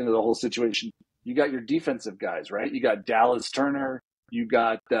the whole situation. You got your defensive guys, right? You got Dallas Turner. You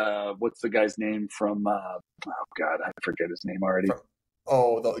got what's the guy's name from? I forget his name already.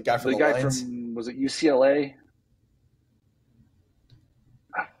 The guy from the Lions? From, was it UCLA?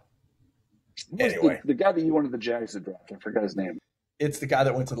 Anyway, the guy that you wanted the Jags to draft. I forgot his name. It's the guy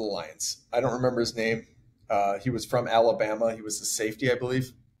that went to the Lions. I don't remember his name. He was from Alabama. He was the safety, I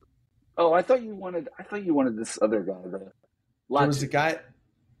believe. Oh, I thought you wanted this other guy. There was the guy,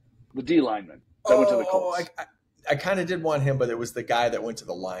 the D lineman that went to the Colts. I kind of did want him, but it was the guy that went to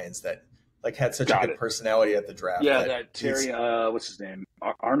the Lions that had such a good personality at the draft. Yeah, that Terry. What's his name?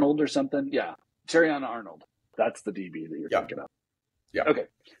 Arnold or something? Yeah, Terrion Arnold. That's the DB that you're thinking of. Yeah. Okay.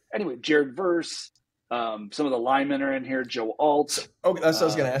 Anyway, Jared Verse. Some of the linemen are in here. Joe Alt. Okay, that's what I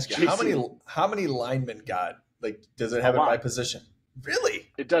was going to ask you. How many linemen got? Like, does it have it by position?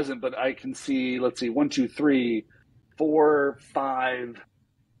 Really? It doesn't, but I can see. Let's see, 1, 2, 3, 4, 5.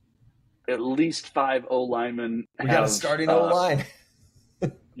 At least 5 O linemen. We got a starting O line.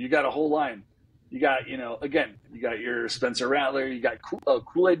 You got a whole line. You got, again, you got your Spencer Rattler. You got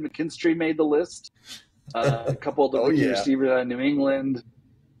Kool-Aid McKinstry made the list. A couple of the receivers out of New England.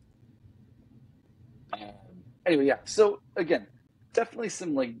 Anyway, yeah. So again, definitely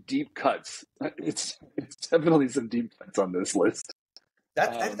some like deep cuts. It's definitely some deep cuts on this list.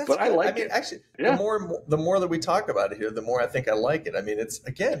 That's But I good. I like mean, it. actually, Yeah. the more that we talk about it here, the more I think I like it. I mean, it's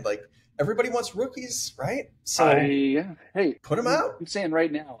again like everybody wants rookies, right? So Hey, put them out. I'm saying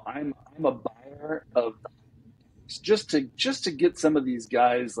right now, I'm a buyer of just to get some of these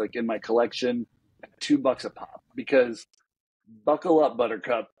guys like in my collection at $2 a pop, because buckle up,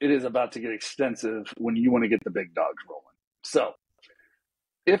 Buttercup. It is about to get expensive when you want to get the big dogs rolling. So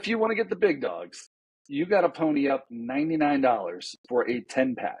if you want to get the big dogs, you got to pony up $99 for a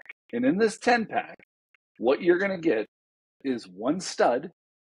 10-pack. And in this 10-pack, what you're going to get is one stud,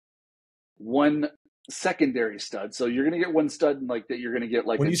 one secondary stud. So you're going to get one stud like that. You're going to get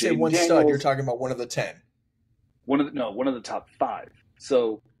like When a you say Jaden one stud, you're Daniels, talking about one of the 10. one of the top five.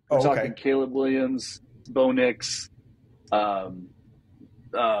 So we're Oh, talking okay. Caleb Williams, Bo Nix, um,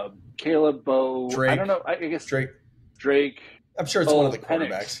 Caleb, Bo. Drake. I don't know. I guess Drake. I'm sure it's one of the quarterbacks.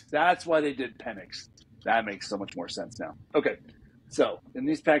 Penix. That's why they did Penix. That makes so much more sense now. Okay. So in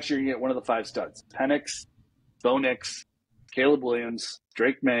these packs, you're going to get one of the 5 studs: Penix, Bo Nix, Caleb Williams,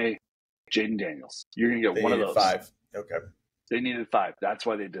 Drake May, Jaden Daniels. You're going to get one of those. 5. Okay. They needed 5. That's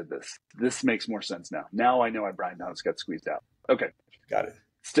why they did this. This makes more sense now. Now I know why Brian Thomas got squeezed out. Okay. Got it.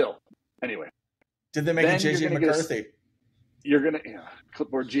 Still. Anyway. Did they make a JJ McCarthy? You're going to,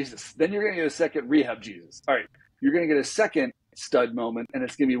 clipboard Jesus. Then you're going to get a second rehab Jesus. All right. You're going to get a second stud moment, and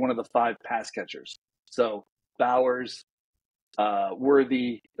it's going to be one of the 5 pass catchers. So Bowers,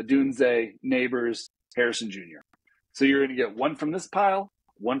 Worthy, Adunze, Neighbors, Harrison Jr. So you're going to get one from this pile,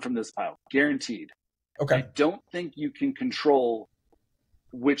 one from this pile, guaranteed. Okay. I don't think you can control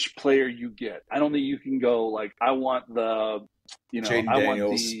which player you get. I don't think you can go like, I want the, want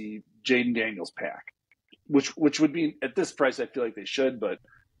the Jaden Daniels pack, which would be at this price. I feel like they should, but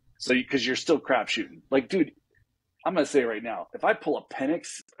because you're still crap shooting. Like, dude, I'm going to say right now, if I pull a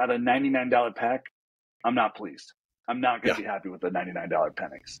Penix at a $99 pack, I'm not pleased. I'm not going to be happy with the $99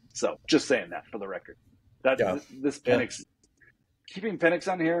 Penix. So just saying that for the record. This Penix, keeping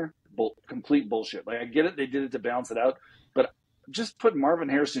Penix on here, complete bullshit. Like, I get it. They did it to balance it out, but just put Marvin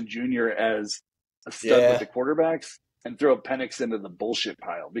Harrison Jr. as a stud with the quarterbacks and throw Penix into the bullshit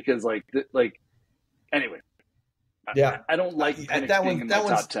pile, because anyway, I don't like Penix being in my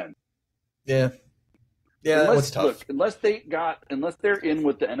top 10. Yeah. Yeah, that one's tough. Unless they're in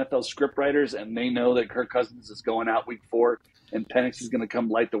with the NFL script writers and they know that Kirk Cousins is going out week 4 and Penix is going to come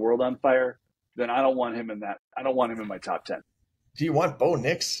light the world on fire, then I don't want him in that. I don't want him in my top 10. Do you want Bo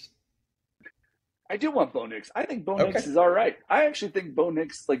Nix? I do want Bo Nix. I think Bo Nix is all right. I actually think Bo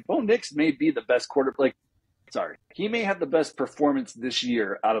Nix may be the best quarterback. He may have the best performance this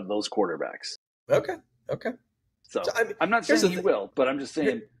year out of those quarterbacks. Okay. So I mean, I'm not saying he will, but I'm just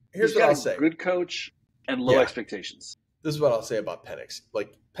saying here's what I'll say: good coach and low expectations. This is what I'll say about Penix.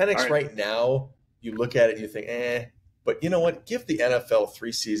 Like Penix right now, you look at it and you think, but you know what? Give the NFL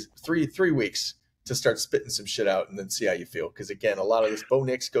 3 weeks to start spitting some shit out and then see how you feel. Because again, a lot of this Bo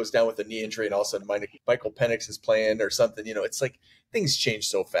Nix goes down with a knee injury and all of a sudden Michael Penix is playing or something. It's like things change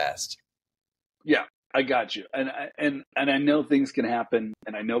so fast. Yeah, I got you. And I know things can happen.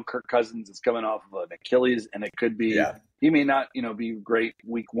 And I know Kirk Cousins is coming off of an Achilles, and it could be he may not, be great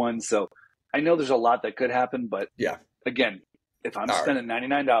week 1. So I know there's a lot that could happen, but again, if I'm spending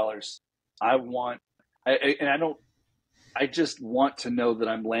 $99, I just want to know that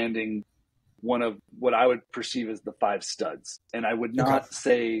I'm landing one of what I would perceive as the 5 studs. And I would not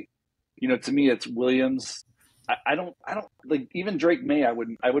say, to me, it's Williams. I don't like even Drake May. I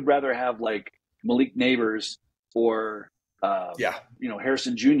would rather have like Malik Neighbors or,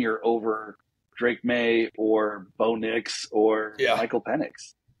 Harrison Jr. over Drake May or Bo Nix or Michael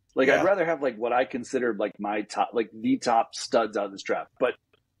Penix. I'd rather have like what I consider like my top, like the top studs out of this draft. But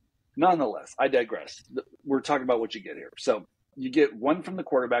nonetheless, I digress. We're talking about what you get here. So you get one from the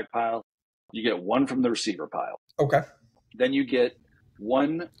quarterback pile. You get one from the receiver pile. Okay. Then you get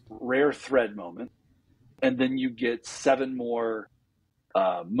one rare thread moment. And then you get 7 more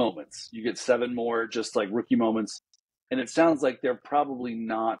moments. You get 7 more just like rookie moments. And it sounds like they're probably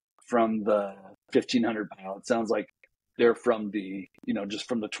not from the 1,500 pile. It sounds like they're from the, just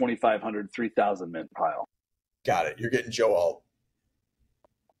from the 2,500, 3,000 mint pile. Got it. You're getting Joe Alt.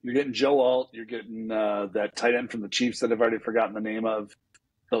 You're getting Joe Alt. You're getting that tight end from the Chiefs that I've already forgotten the name of.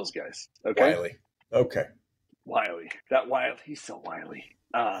 Those guys. Okay. Wiley. Okay. Wiley. That Wiley. He's so wily.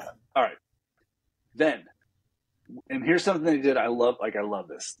 All right. Then, and here's something they did. I love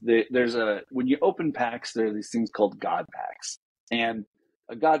this. When you open packs, there are these things called God packs. And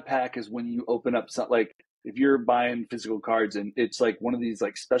a God pack is when you open up something like, if you're buying physical cards and it's like one of these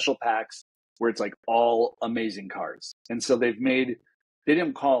like special packs where it's like all amazing cards. And so they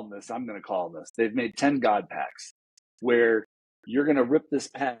didn't call them this. I'm going to call them this. They've made 10 God packs where you're going to rip this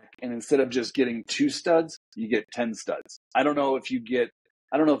pack, and instead of just getting 2 studs, you get 10 studs. I don't know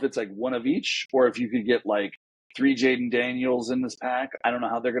if it's like one of each, or if you could get like 3 Jaden Daniels in this pack. I don't know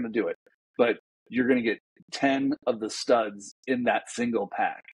how they're going to do it, but you're going to get 10 of the studs in that single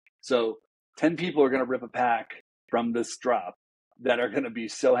pack. So 10 people are going to rip a pack from this drop that are going to be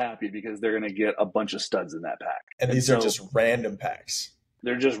so happy because they're going to get a bunch of studs in that pack. And these are just random packs.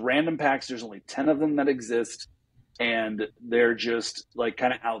 They're just random packs. There's only 10 of them that exist, and they're just like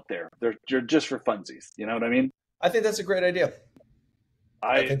kind of out there. They're just for funsies. You know what I mean? I think that's a great idea.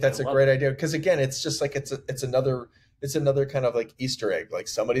 I think that's a great idea, because again, it's just like it's another kind of like Easter egg. Like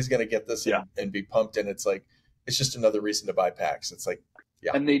somebody's going to get this and be pumped, and it's like it's just another reason to buy packs. It's like,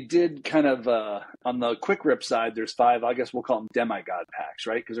 yeah. And they did kind of on the quick rip side. There's 5. I guess we'll call them demigod packs,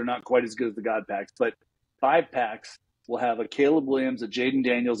 right? Because they're not quite as good as the god packs, but 5 packs will have a Caleb Williams, a Jaden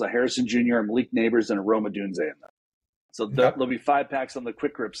Daniels, a Harrison Jr., a Malik Neighbors, and a Roma Dunze in them. So there'll be 5 packs on the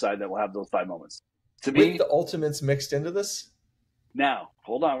quick rip side that will have those 5 moments. To me, with the ultimates mixed into this. Now,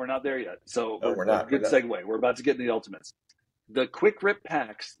 hold on, we're not there yet. So we're not. Good segue. We're about to get into the ultimates. The quick rip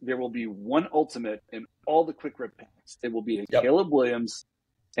packs, there will be 1 ultimate in all the quick rip packs. It will be a Caleb Williams,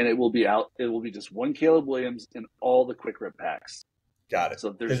 and it will be just 1 Caleb Williams in all the quick rip packs. Got it.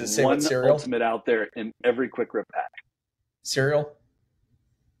 So there's 1 ultimate out there in every quick rip pack. Serial?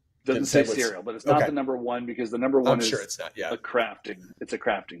 Doesn't say serial, but it's not the number 1, because the number 1 is sure it's not. Yeah. a crafting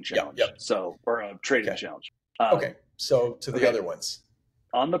challenge. Yep. So, or a trading challenge. Okay. So to the other ones.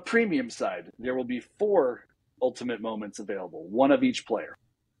 On the premium side, there will be 4 ultimate moments available, 1 of each player.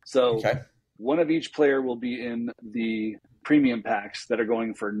 So 1 of each player will be in the premium packs that are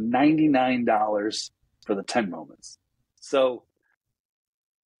going for $99 for the 10 moments. So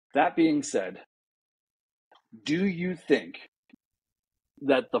that being said, do you think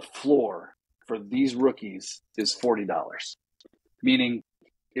that the floor for these rookies is $40? Meaning,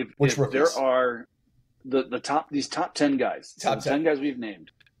 if there are these top 10 guys, top 10 guys we've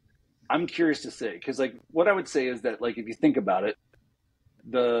named, I'm curious to say, because like what I would say is that, like, if you think about it,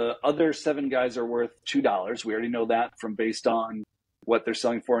 the other 7 guys are worth $2. We already know that from based on what they're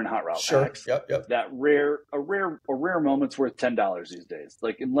selling for in hot route packs. Yep. That a rare moment's worth $10 these days.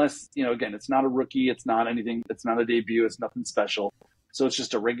 Like, unless, again, it's not a rookie, it's not anything, it's not a debut, it's nothing special. So it's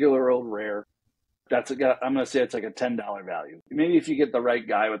just a regular old rare. I'm going to say it's like a $10 value. Maybe if you get the right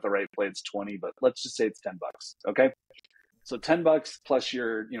guy with the right play, it's 20, but let's just say it's $10. Okay. So $10 plus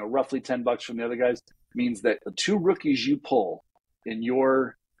your, roughly $10 from the other guys means that the 2 rookies you pull in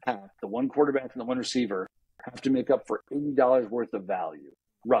your pack, the 1 quarterback and the 1 receiver, have to make up for $80 worth of value,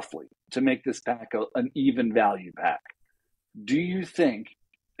 roughly, to make this pack an even value pack. Do you think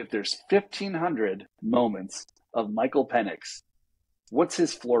if there's 1,500 moments of Michael Penix, what's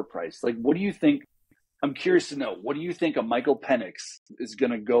his floor price? Like, what do you think? I'm curious to know, what do you think a Michael Penix is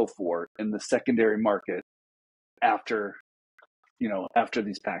going to go for in the secondary market after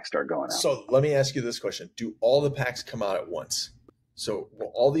these packs start going out? So let me ask you this question. Do all the packs come out at once? So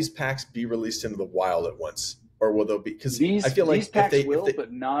will all these packs be released into the wild at once? Or will they be? Because I feel like these packs will,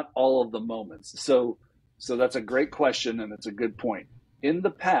 but not all of the moments. So that's a great question, and it's a good point. In the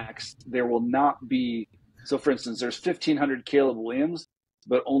packs, there will not be – so, for instance, there's 1,500 Caleb Williams,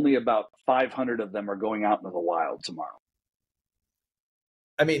 but only about 500 of them are going out into the wild tomorrow.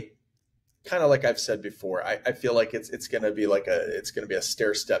 I mean, kind of like I've said before, I feel like it's going to be a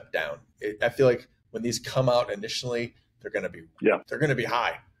stair step down. I feel like when these come out initially, they're going to be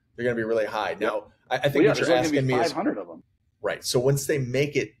high. They're going to be really high. Now, I think what you're asking me is 500 of them. Right. So once they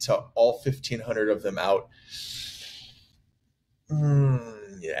make it to all 1,500 of them out,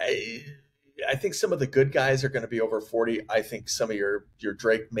 I think some of the good guys are going to be over 40. I think some of your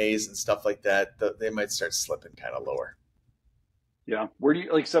Drake Mays and stuff like that, they might start slipping kind of lower. Yeah. Where do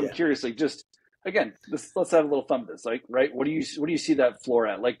you like? So I'm curious. Like, just again, let's have a little fun with this. Like, right? What do you see that floor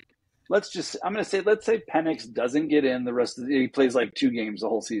at? Like, let's say Penix doesn't get in the rest of he plays like 2 games the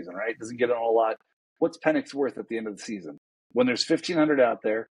whole season, right? Doesn't get in a whole lot. What's Penix worth at the end of the season when there's 1,500 out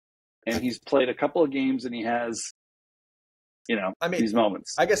there, and he's played a couple of games and he has, these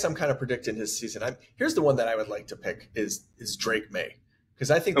moments? I guess I'm kind of predicting his season. Here's the one that I would like to pick is Drake May,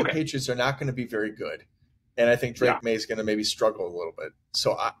 because I think the Patriots are not going to be very good. And I think Drake May is going to maybe struggle a little bit.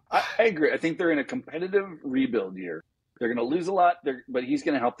 So I agree. I think they're in a competitive rebuild year. They're going to lose a lot, but he's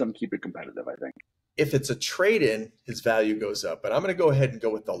going to help them keep it competitive, I think. If it's a trade-in, his value goes up. But I'm going to go ahead and go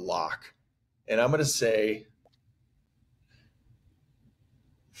with the lock. And I'm going to say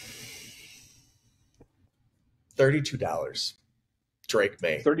 $32. Drake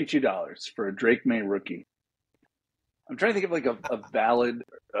May. $32 for a Drake May rookie. I'm trying to think of like a valid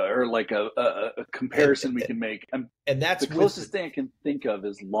or like a comparison we can make. And that's the closest thing I can think of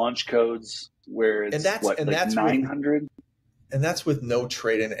is launch codes, where it's that's 900. And that's with no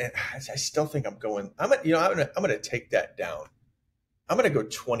trade in. And I still think I'm going. I'm gonna take that down. I'm gonna go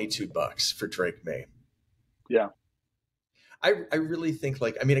 $22 for Drake May. Yeah, I really think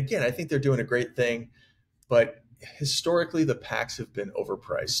again, I think they're doing a great thing, but historically the packs have been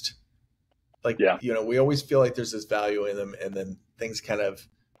overpriced. We always feel like there's this value in them, and then things kind of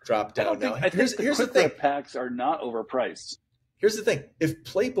drop down. I think the quick packs are not overpriced. Here's the thing: if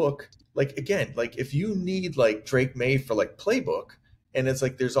Playbook, if you need Drake May for Playbook, and it's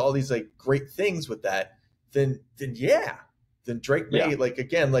there's all these great things with that, then Drake May,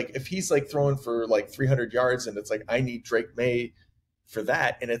 if he's throwing for 300 yards, and it's I need Drake May for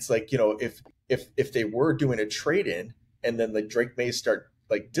that, and it's if they were doing a trade in, and then Drake May start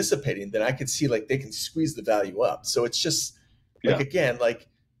dissipating, then I could see they can squeeze the value up. So it's just he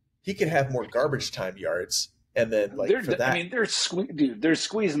could have more garbage time yards. And then for that, I mean, they're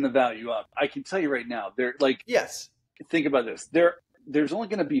squeezing the value up. I can tell you right now, they're yes. Think about this. There's only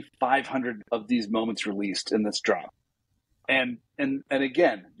going to be 500 of these moments released in this drop, and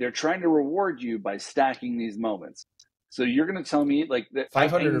again, they're trying to reward you by stacking these moments. So you're going to tell me that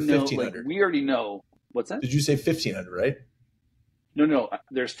 500 or 1,500? We already know what's that. Did you say 1,500? Right? No.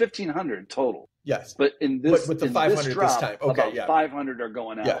 There's 1,500 total. Yes, but with the 500 drop, this time, okay, about 500 are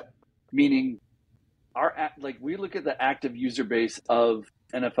going out. Meaning. We look at the active user base of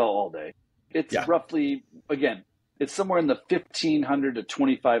NFL All Day. It's roughly, again, it's somewhere in the 1,500 to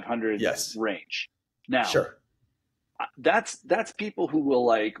 2,500 range. Now, sure, that's people who will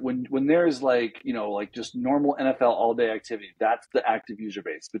when there's just normal NFL All Day activity. That's the active user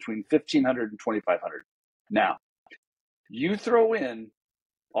base between 1,500 and 2,500. Now, you throw in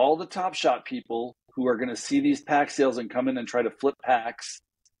all the Top Shot people who are going to see these pack sales and come in and try to flip packs.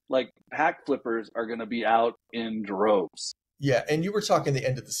 Pack flippers are going to be out in droves. Yeah, and you were talking the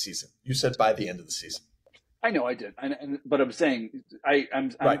end of the season. You said by the end of the season. I know I did, but I'm saying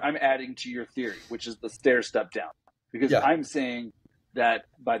I'm adding to your theory, which is the stair step down, because I'm saying that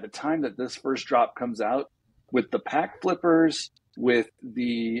by the time that this first drop comes out, with the pack flippers, with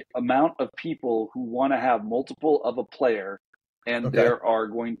the amount of people who want to have multiple of a player, and there are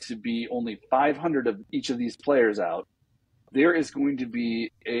going to be only 500 of each of these players out. There is going to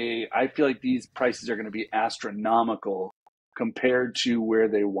be I feel like these prices are going to be astronomical compared to where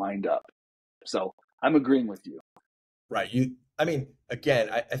they wind up. So I'm agreeing with you. Right. Again,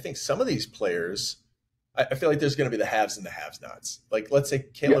 I think some of these players, I feel like there's going to be the haves and the have-nots. Let's say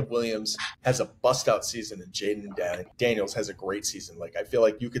Caleb Williams has a bust-out season and Jaden Daniels has a great season. I feel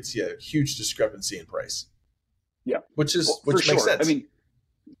like you could see a huge discrepancy in price. Yeah. Which makes sense. I mean,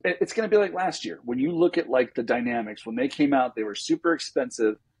 it's going to be like last year. When you look at the dynamics, when they came out, they were super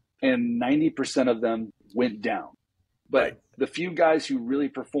expensive and 90% of them went down. But the few guys who really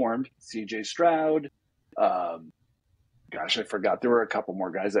performed, CJ Stroud, I forgot. There were a couple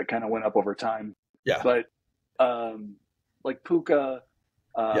more guys that kind of went up over time. Yeah. But Puka,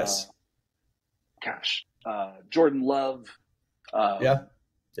 Jordan Love.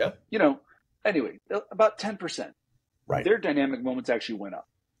 Anyway, about 10%. Right. Their dynamic moments actually went up.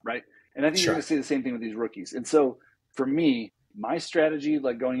 Right. And I think you're going to say the same thing with these rookies. And so for me, my strategy,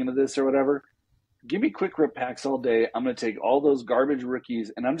 going into this or whatever, give me quick rip packs all day. I'm going to take all those garbage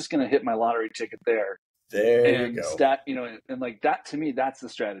rookies and I'm just going to hit my lottery ticket there. There you go. And that to me, that's the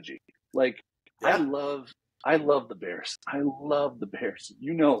strategy. I love the Bears. I love the Bears.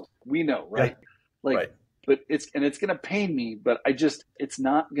 We know, right? Right. But it's going to pain me, but it's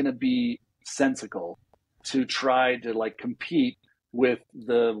not going to be sensical to try to compete with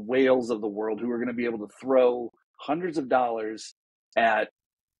the whales of the world who are going to be able to throw hundreds of dollars at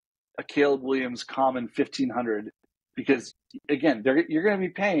a Caleb Williams common 1,500, because again, you're going to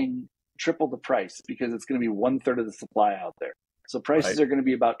be paying triple the price because it's going to be 1/3 of the supply out there. So prices are going to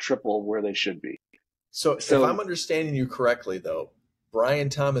be about triple where they should be. So if I'm understanding you correctly, though, Brian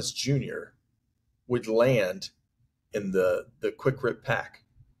Thomas Jr. would land in the quick rip pack.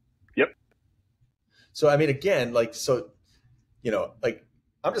 Yep. So, again, I'm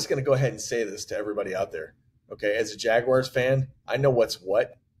just going to go ahead and say this to everybody out there. Okay. As a Jaguars fan, I know what's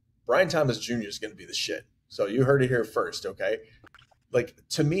what. Brian Thomas Jr. is going to be the shit. So you heard it here first. Okay.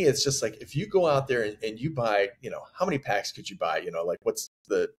 To me, it's just if you go out there and you buy, how many packs could you buy? What's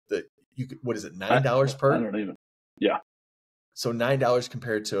what is it? $9 per? I don't even. Yeah. So $9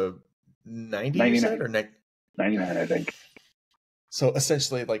 compared to 90, 99 or 99, I think. So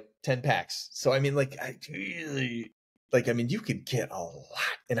essentially 10 packs. So you could get a lot.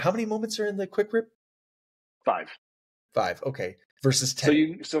 And how many moments are in the quick rip? 5. 5. Okay. versus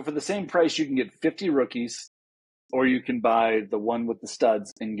 10. So for the same price, you can get 50 rookies, or you can buy the one with the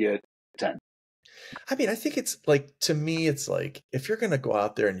studs and get 10. I mean, I think it's like, to me, it's like, if you're going to go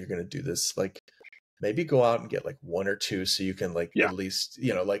out there and you're going to do this, like, maybe go out and get like one or two so you can like at least,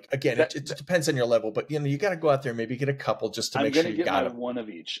 like, again, it depends on your level, but you got to go out there and maybe get a couple just to make sure you got them. One of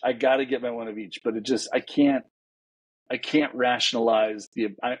each. I got to get my one of each, but I can't rationalize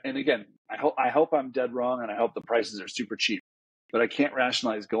and again, I hope I'm dead wrong, and I hope the prices are super cheap, but I can't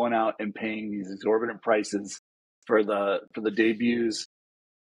rationalize going out and paying these exorbitant prices for the debuts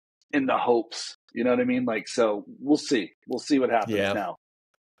in the hopes, you know what I mean? Like, so we'll see what happens now.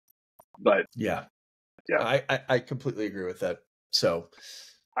 But yeah, I completely agree with that. So,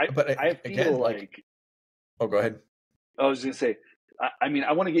 I feel again, like, oh, go ahead. I was going to say, I mean,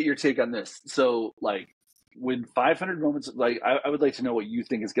 I want to get your take on this. So, like, when 500 moments, like, I would like to know what you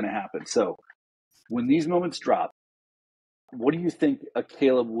think is going to happen. So, when these moments drop, what do you think a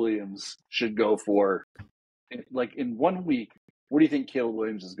Caleb Williams should go for? Like, in 1 week, what do you think Caleb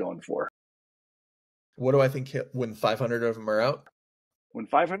Williams is going for? What do I think when 500 of them are out? When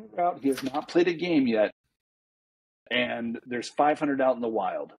 500 are out, he has not played a game yet, and there's 500 out in the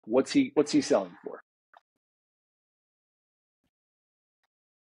wild. What's he selling for?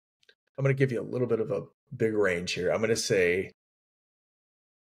 I'm going to give you a little bit of a big range here. I'm going to say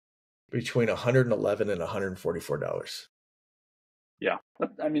between $111 and $144. Yeah,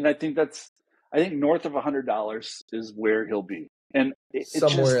 I mean, I think north of $100 is where he'll be, and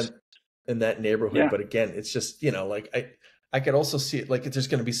somewhere in that neighborhood. Yeah. But again, it's just, like I could also see it, like, there's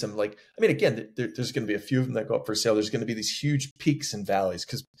going to be some, like, I mean, again, there's going to be a few of them that go up for sale. There's going to be these huge peaks and valleys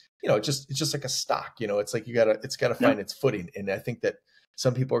because, it's just like a stock, it's like it's got to find its footing. And I think that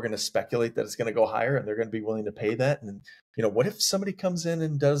some people are going to speculate that it's going to go higher, and they're going to be willing to pay that. And, what if somebody comes in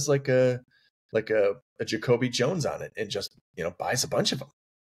and does like a Jacoby Jones on it and just, buys a bunch of them?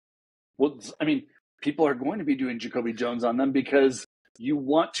 Well, I mean, people are going to be doing Jacoby Jones on them because you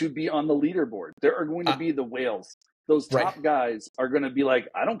want to be on the leaderboard. There are going to be the whales. Those top guys are going to be like,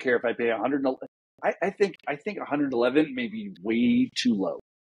 I don't care if I pay 111. I think 111 may be way too low.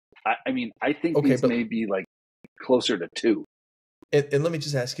 I mean, I think these may be like closer to 2. And let me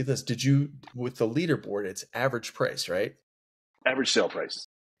just ask you this. With the leaderboard, it's average price, right? Average sale price.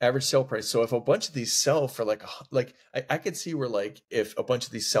 Average sale price. So if a bunch of these sell for I could see where, like, if a bunch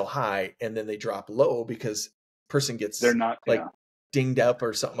of these sell high and then they drop low because person gets dinged up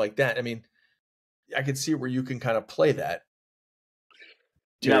or something like that. I mean, I could see where you can kind of play that.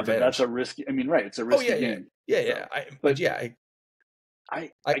 Yeah, but that's a risky. I mean, right? It's a risky game. Yeah. I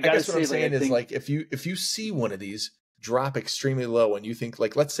guess what I'm saying is, like, if you see one of these drop extremely low and you think,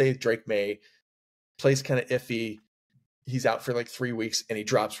 like, let's say Drake May plays kind of iffy, he's out for like 3 weeks and he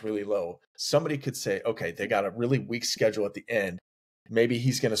drops really low. Somebody could say, okay, they got a really weak schedule at the end. Maybe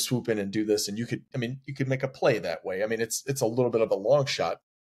he's going to swoop in and do this, and you could make a play that way. I mean, it's a little bit of a long shot,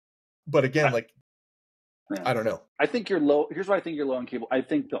 but again, I don't know. I think you're low. Here's why I think you're low on Cable. I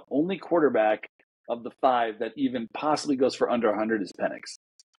think the only quarterback of the 5 that even possibly goes for under 100 is Penix.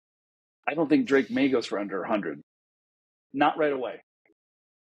 I don't think Drake May goes for under 100. Not right away.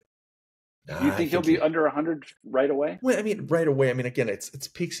 Do you think he'll be under 100 right away? Well, I mean, right away. I mean, again, it's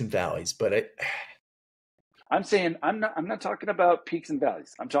peaks and valleys, but I'm saying I'm not talking about peaks and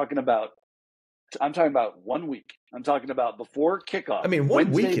valleys. I'm talking about 1 week. I'm talking about before kickoff. I mean,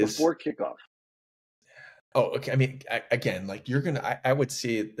 Wednesday week is before kickoff. Oh, okay. I mean, again, like, I would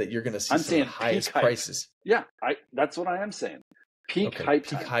say that you're gonna see some of the highest prices. Yeah, that's what I am saying. Peak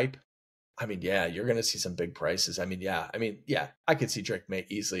hype. I mean, yeah, you're gonna see some big prices. I mean, yeah, I could see Drake May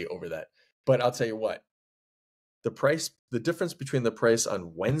easily over that. But I'll tell you what, the difference between the price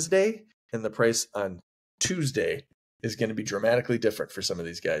on Wednesday and the price on Tuesday is going to be dramatically different for some of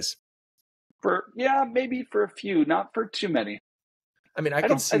these guys. Maybe for a few, not for too many. I mean, I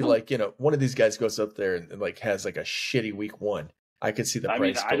can see, like, one of these guys goes up there and like has like a shitty week 1. I could see the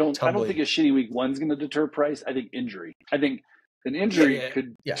price. I don't think a shitty week 1 is going to deter price. I think injury. I think an injury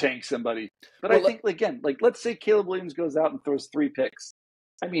could tank somebody. But I think, again, like, let's say Caleb Williams goes out and throws 3 picks.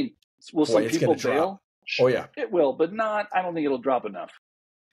 I mean, will some people bail? Oh yeah, it will, but not. I don't think it'll drop enough.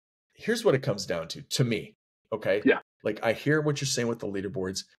 Here's what it comes down to me. Okay. Yeah. Like, I hear what you're saying with the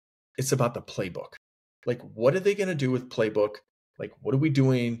leaderboards. It's about the playbook. Like, what are they going to do with playbook? Like, what are we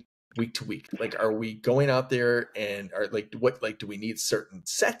doing week to week? Like, are we going out there and do we need certain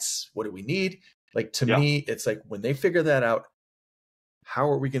sets? What do we need? Like, to me, it's like, when they figure that out, how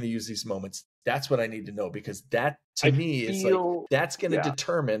are we going to use these moments? That's what I need to know, because that, to me, is like, that's going to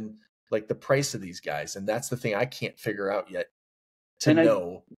determine, like, the price of these guys. And that's the thing I can't figure out yet. to And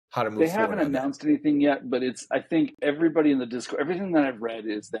know how to they move haven't forward on that. announced anything yet, but I think everybody in the Discord, everything that I've read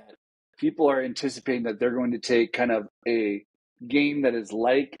is that people are anticipating that they're going to take kind of a game that is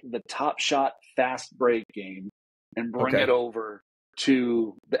like the Top Shot fast break game and bring Okay. it over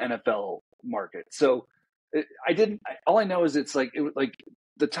to the NFL market. So all I know is it was like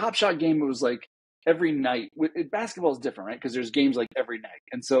the Top Shot game. It was like every night. Basketball is different, right? Because there's games like every night.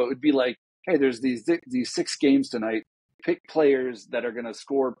 And so it would be like, hey, there's these 6 games tonight. Pick players that are going to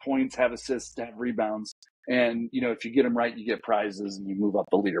score points, have assists, have rebounds. And, if you get them right, you get prizes and you move up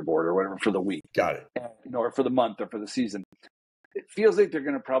the leaderboard or whatever for the week. Got it. Or for the month or for the season. It feels like they're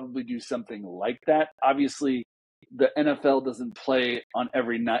going to probably do something like that. Obviously, the NFL doesn't play on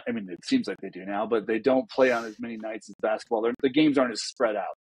every night. I mean, it seems like they do now, but they don't play on as many nights as basketball. The games aren't as spread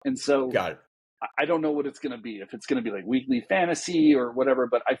out. And so Got it. I don't know what it's going to be, if it's going to be like weekly fantasy or whatever,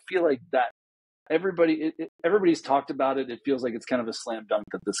 but I feel like that everybody's talked about it. It feels like it's kind of a slam dunk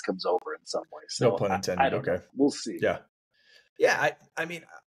that this comes over in some way. So No pun intended. I don't know. We'll see. Yeah. Yeah. I mean,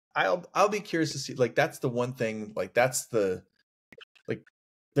 I'll be curious to see, like, that's the one thing, like,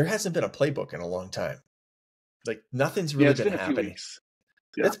 there hasn't been a playbook in a long time. Like, nothing's really been happening. A few weeks.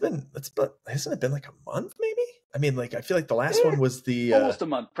 Yeah. Hasn't it been like a month maybe? I mean, like, I feel like the last one was almost a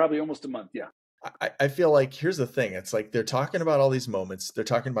month, probably almost a month. Yeah. I feel like, here's the thing. It's like, they're talking about all these moments. They're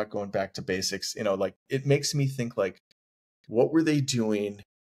talking about going back to basics, like, it makes me think, like, what were they doing?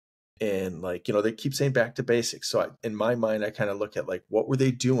 And, like, they keep saying back to basics. So in my mind, I kind of look at, like, what were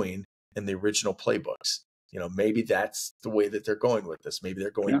they doing in the original playbooks? Maybe that's the way that they're going with this. Maybe they're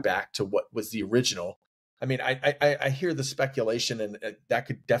going back to what was the original. I mean, I hear the speculation, and that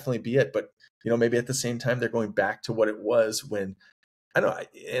could definitely be it. But, maybe at the same time, they're going back to what it was when, I don't know,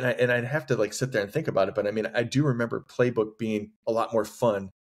 and I'd have to, like, sit there and think about it. But I mean, I do remember playbook being a lot more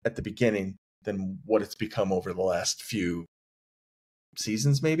fun at the beginning than what it's become over the last few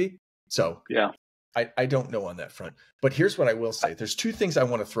seasons, maybe. So yeah, I don't know on that front. But here's what I will say. There's 2 things I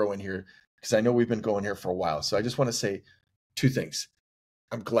want to throw in here, because I know we've been going here for a while. So I just want to say 2 things.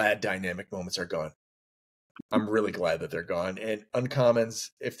 I'm glad dynamic moments are gone. I'm really glad that they're gone. And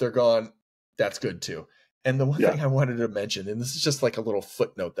uncommons, if they're gone, that's good too. And the one thing I wanted to mention, and this is just like a little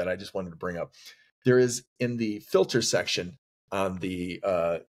footnote that I just wanted to bring up, there is, in the filter section on the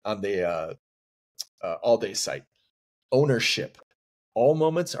All Day site, ownership. All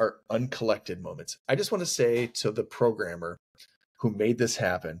moments are uncollected moments. I just want to say to the programmer who made this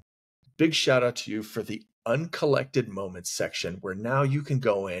happen, big shout out to you for the uncollected moments section, where now you can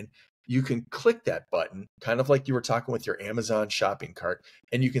go in, you can click that button, kind of like you were talking with your Amazon shopping cart,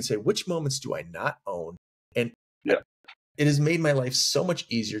 and you can say, which moments do I not own? And it has made my life so much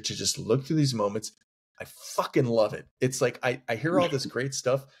easier to just look through these moments. I fucking love it. It's like, I hear all this great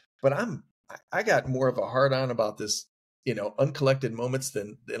stuff, but I got more of a hard on about this, uncollected moments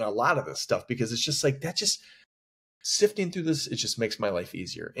than a lot of this stuff, because it's just like, that just sifting through this, it just makes my life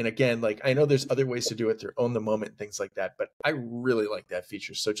easier. And again, like, I know there's other ways to do it, to own the moment and things like that, but I really like that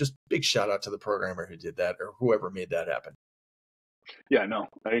feature. So just big shout out to the programmer who did that, or whoever made that happen. Yeah, no,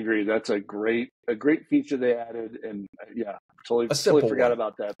 I agree. That's a great feature they added, and totally forgot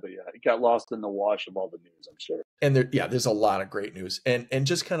about that. But it got lost in the wash of all the news, I'm sure. And there's a lot of great news, and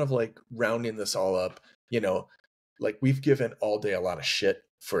just kind of like rounding this all up, like, we've given All Day a lot of shit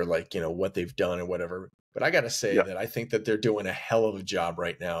for, like, what they've done and whatever. But I got to say that I think that they're doing a hell of a job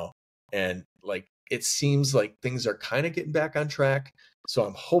right now. And, like, it seems like things are kind of getting back on track. So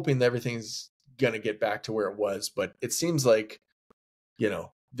I'm hoping that everything's going to get back to where it was. But it seems like,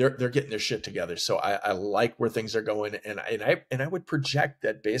 they're getting their shit together. So I like where things are going. And I would project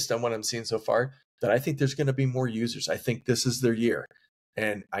that, based on what I'm seeing so far, that I think there's going to be more users. I think this is their year.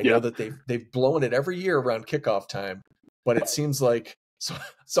 And I know that they've blown it every year around kickoff time, but it seems like, so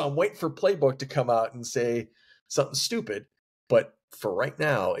I'm waiting for Playbook to come out and say something stupid. But for right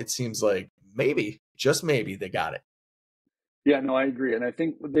now, it seems like maybe, just maybe, they got it. Yeah, no, I agree. And I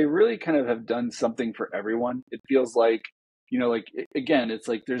think they really kind of have done something for everyone. It feels like, again, it's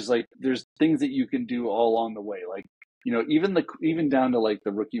like there's things that you can do all along the way. Like, even down to, like,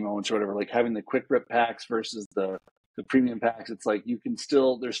 the rookie moments or whatever, like having the quick rip packs versus the premium packs. It's like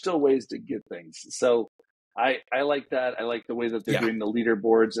there's still ways to get things. So I like that. I like the way that they're doing the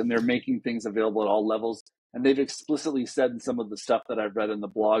leaderboards, and they're making things available at all levels. And they've explicitly said in some of the stuff that I've read in the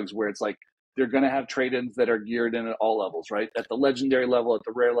blogs, where it's like, they're going to have trade-ins that are geared in at all levels, right? At the legendary level, at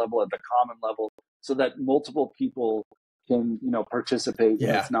the rare level, at the common level, so that multiple people can, participate.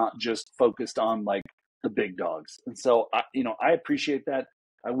 And it's not just focused on, like, the big dogs. And so, I appreciate that.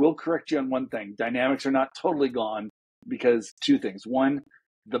 I will correct you on one thing. Dynamics are not totally gone, because 2 things. One,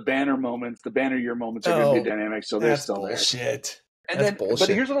 the banner year moments are going to be dynamic, so they're still bullshit. And That's then, but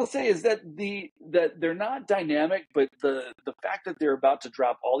bullshit. here's what I'll say is that that they're not dynamic, but the fact that they're about to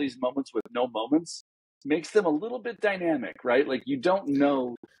drop all these moments with no moments makes them a little bit dynamic, right? Like you don't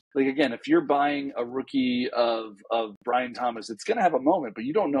know. Like again, if you're buying a rookie of Brian Thomas, it's going to have a moment, but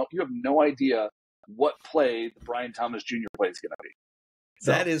you don't know. You have no idea what play the Brian Thomas Jr. play is going to be.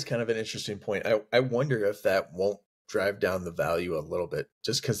 So, that is kind of an interesting point. I wonder if that won't drive down the value a little bit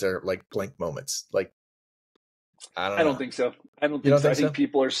just because they're like blank moments. Like, I don't know. think so. I don't You think don't so. think I think so?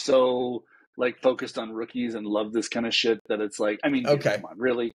 people are so like focused on rookies and love this kind of shit that it's like, I mean, dude, Okay. come on,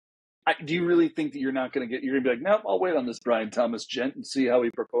 really? Do you really think that you're not going to get? You're going to be like, nope, I'll wait on this Brian Thomas gent and see how he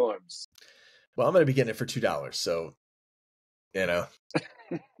performs. Well, I'm going to be getting it for $2, so you know.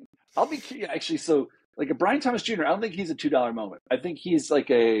 I'll be actually so like a Brian Thomas Jr. I don't think he's a $2 moment. I think he's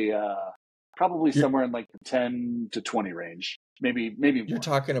like a probably somewhere in like the 10 to 20 range. Maybe more. You're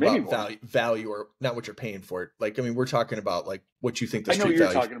talking about value or not what you're paying for it. Like, I mean, we're talking about like what you think the I know street you're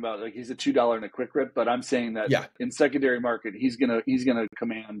value. talking about like he's a $2 in a quick rip, but I'm saying that in secondary market he's gonna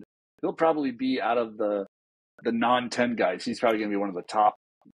command. He'll probably be out of the non-10 guys. He's probably gonna be one of the top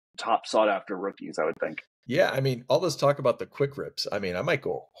sought after rookies, I would think. Yeah, I mean, all this talk about the quick rips. I mean, I might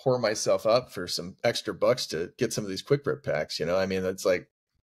go whore myself up for some extra bucks to get some of these quick rip packs. You know, I mean, that's like,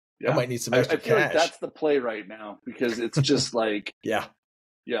 I might need some extra I feel cash. like that's the play right now because it's just like, yeah,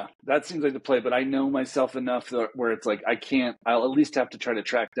 that seems like the play. But I know myself enough where it's like I'll at least have to try to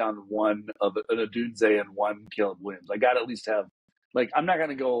track down one of an Odunze and one Caleb Williams. I got to at least have, like, I'm not going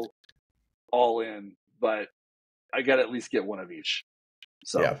to go all in, but I got to at least get one of each.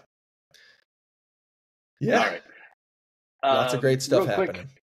 So, yeah. All right. Lots of great stuff happening.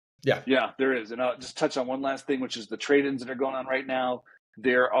 Yeah, there is. And I'll just touch on one last thing, which is the trade-ins that are going on right now.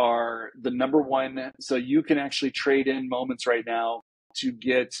 There are the number one. So you can actually trade in moments right now to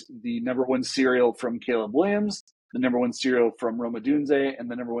get the number one serial from Caleb Williams, the number one serial from Rome Odunze, and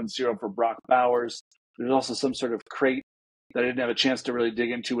the number one serial for Brock Bowers. There's also some sort of crate that I didn't have a chance to really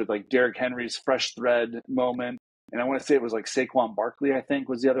dig into with like Derrick Henry's fresh thread moment. And I want to say it was like Saquon Barkley, I think,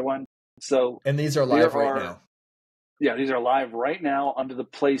 was the other one. So, and these are live right now. Yeah, these are live right now under the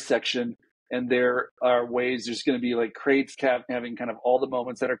play section. And there are ways, there's going to be like crates having kind of all the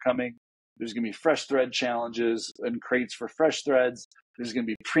moments that are coming. There's going to be fresh thread challenges and crates for fresh threads. There's going to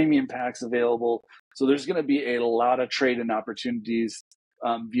be premium packs available. So there's going to be a lot of trade-in opportunities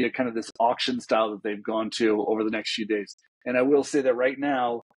via kind of this auction style that they've gone to over the next few days. And I will say that right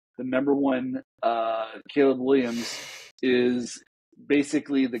now, the number one Caleb Williams is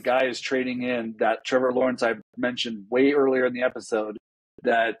basically the guy is trading in that Trevor Lawrence I mentioned way earlier in the episode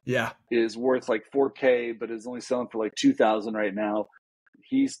that is worth like $4,000 but is only selling for like $2,000 right now.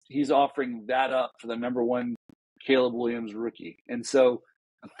 He's offering that up for the number one Caleb Williams rookie. And so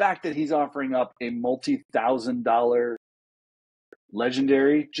the fact that he's offering up a multi-$1,000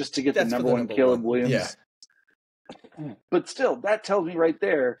 legendary just to get the number one Caleb Williams. But still, that tells me right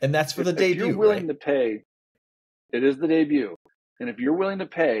there. And that's for the debut. If you're willing to pay, it is the debut. And if you're willing to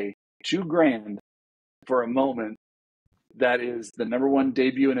pay $2,000 for a moment that is the number one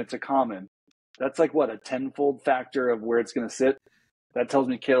debut and it's a common, that's like what, a 10-fold factor of where it's going to sit. That tells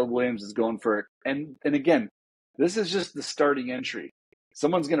me Caleb Williams is going for it. And again, this is just the starting entry.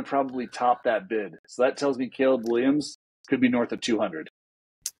 Someone's going to probably top that bid. So that tells me Caleb Williams could be north of 200.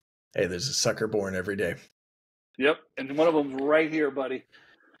 Hey, there's a sucker born every day. Yep. And one of them's right here, buddy.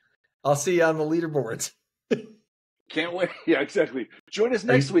 I'll see you on the leaderboards. Can't wait. Yeah, exactly. Join us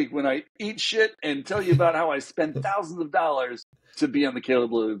next week when I eat shit and tell you about how I spend thousands of dollars to be on the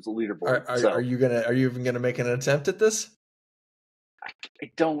Caleb Williams leaderboard. Are you even gonna make an attempt at this? I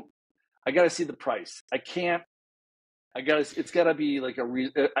don't. I got to see the price. I can't. It's got to be like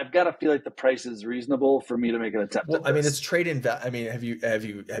I've got to feel like the price is reasonable for me to make an attempt. Well, I mean, it's trade-in. I mean, have you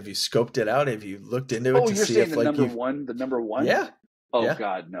scoped it out? Have you looked into it? Oh, you're saying the number one? The number one? Yeah. Oh yeah.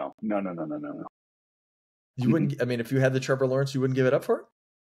 God, no. You wouldn't. I mean, if you had the Trevor Lawrence, you wouldn't give it up for it.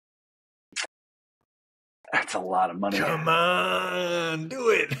 That's a lot of money. Come on, do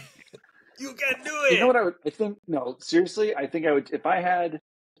it. You can do it. You know what I think? No, seriously, I think I would. If I had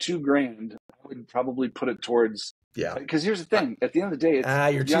 $2,000, I would probably put it towards. Yeah. Because here's the thing. At the end of the day,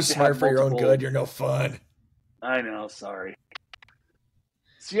 you're too smart for your own good. You're no fun. I know. Sorry.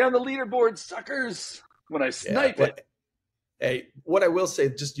 See you on the leaderboard, suckers. When I snipe it. Hey, what I will say,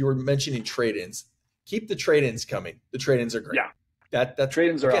 just you were mentioning trade-ins. Keep the trade-ins coming. The trade-ins are great. Yeah. That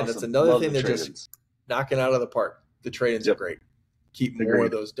trade-ins are awesome. That's another thing that just knocking out of the park. The trade-ins are great. Keep more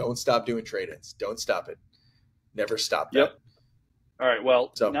of those. Don't stop doing trade-ins. Don't stop it. Never stop that. Yep. All right.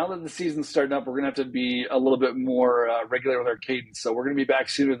 Well, now that the season's starting up, we're going to have to be a little bit more regular with our cadence. So we're going to be back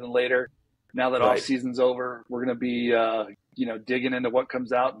sooner than later. Now that off season's over, we're going to be digging into what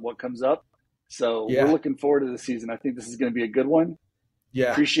comes out and what comes up. So we're Yeah. looking forward to the season. I think this is going to be a good one.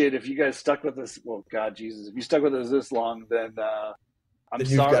 Yeah. Appreciate it. If you guys stuck with us. Well, God, Jesus, if you stuck with us this long, then I'm Then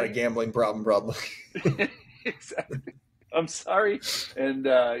sorry. you've got a gambling problem, probably. Exactly. I'm sorry. And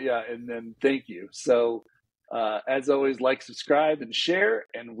and then thank you. So as always, like, subscribe, and share,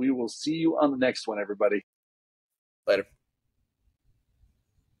 and we will see you on the next one, everybody. Later.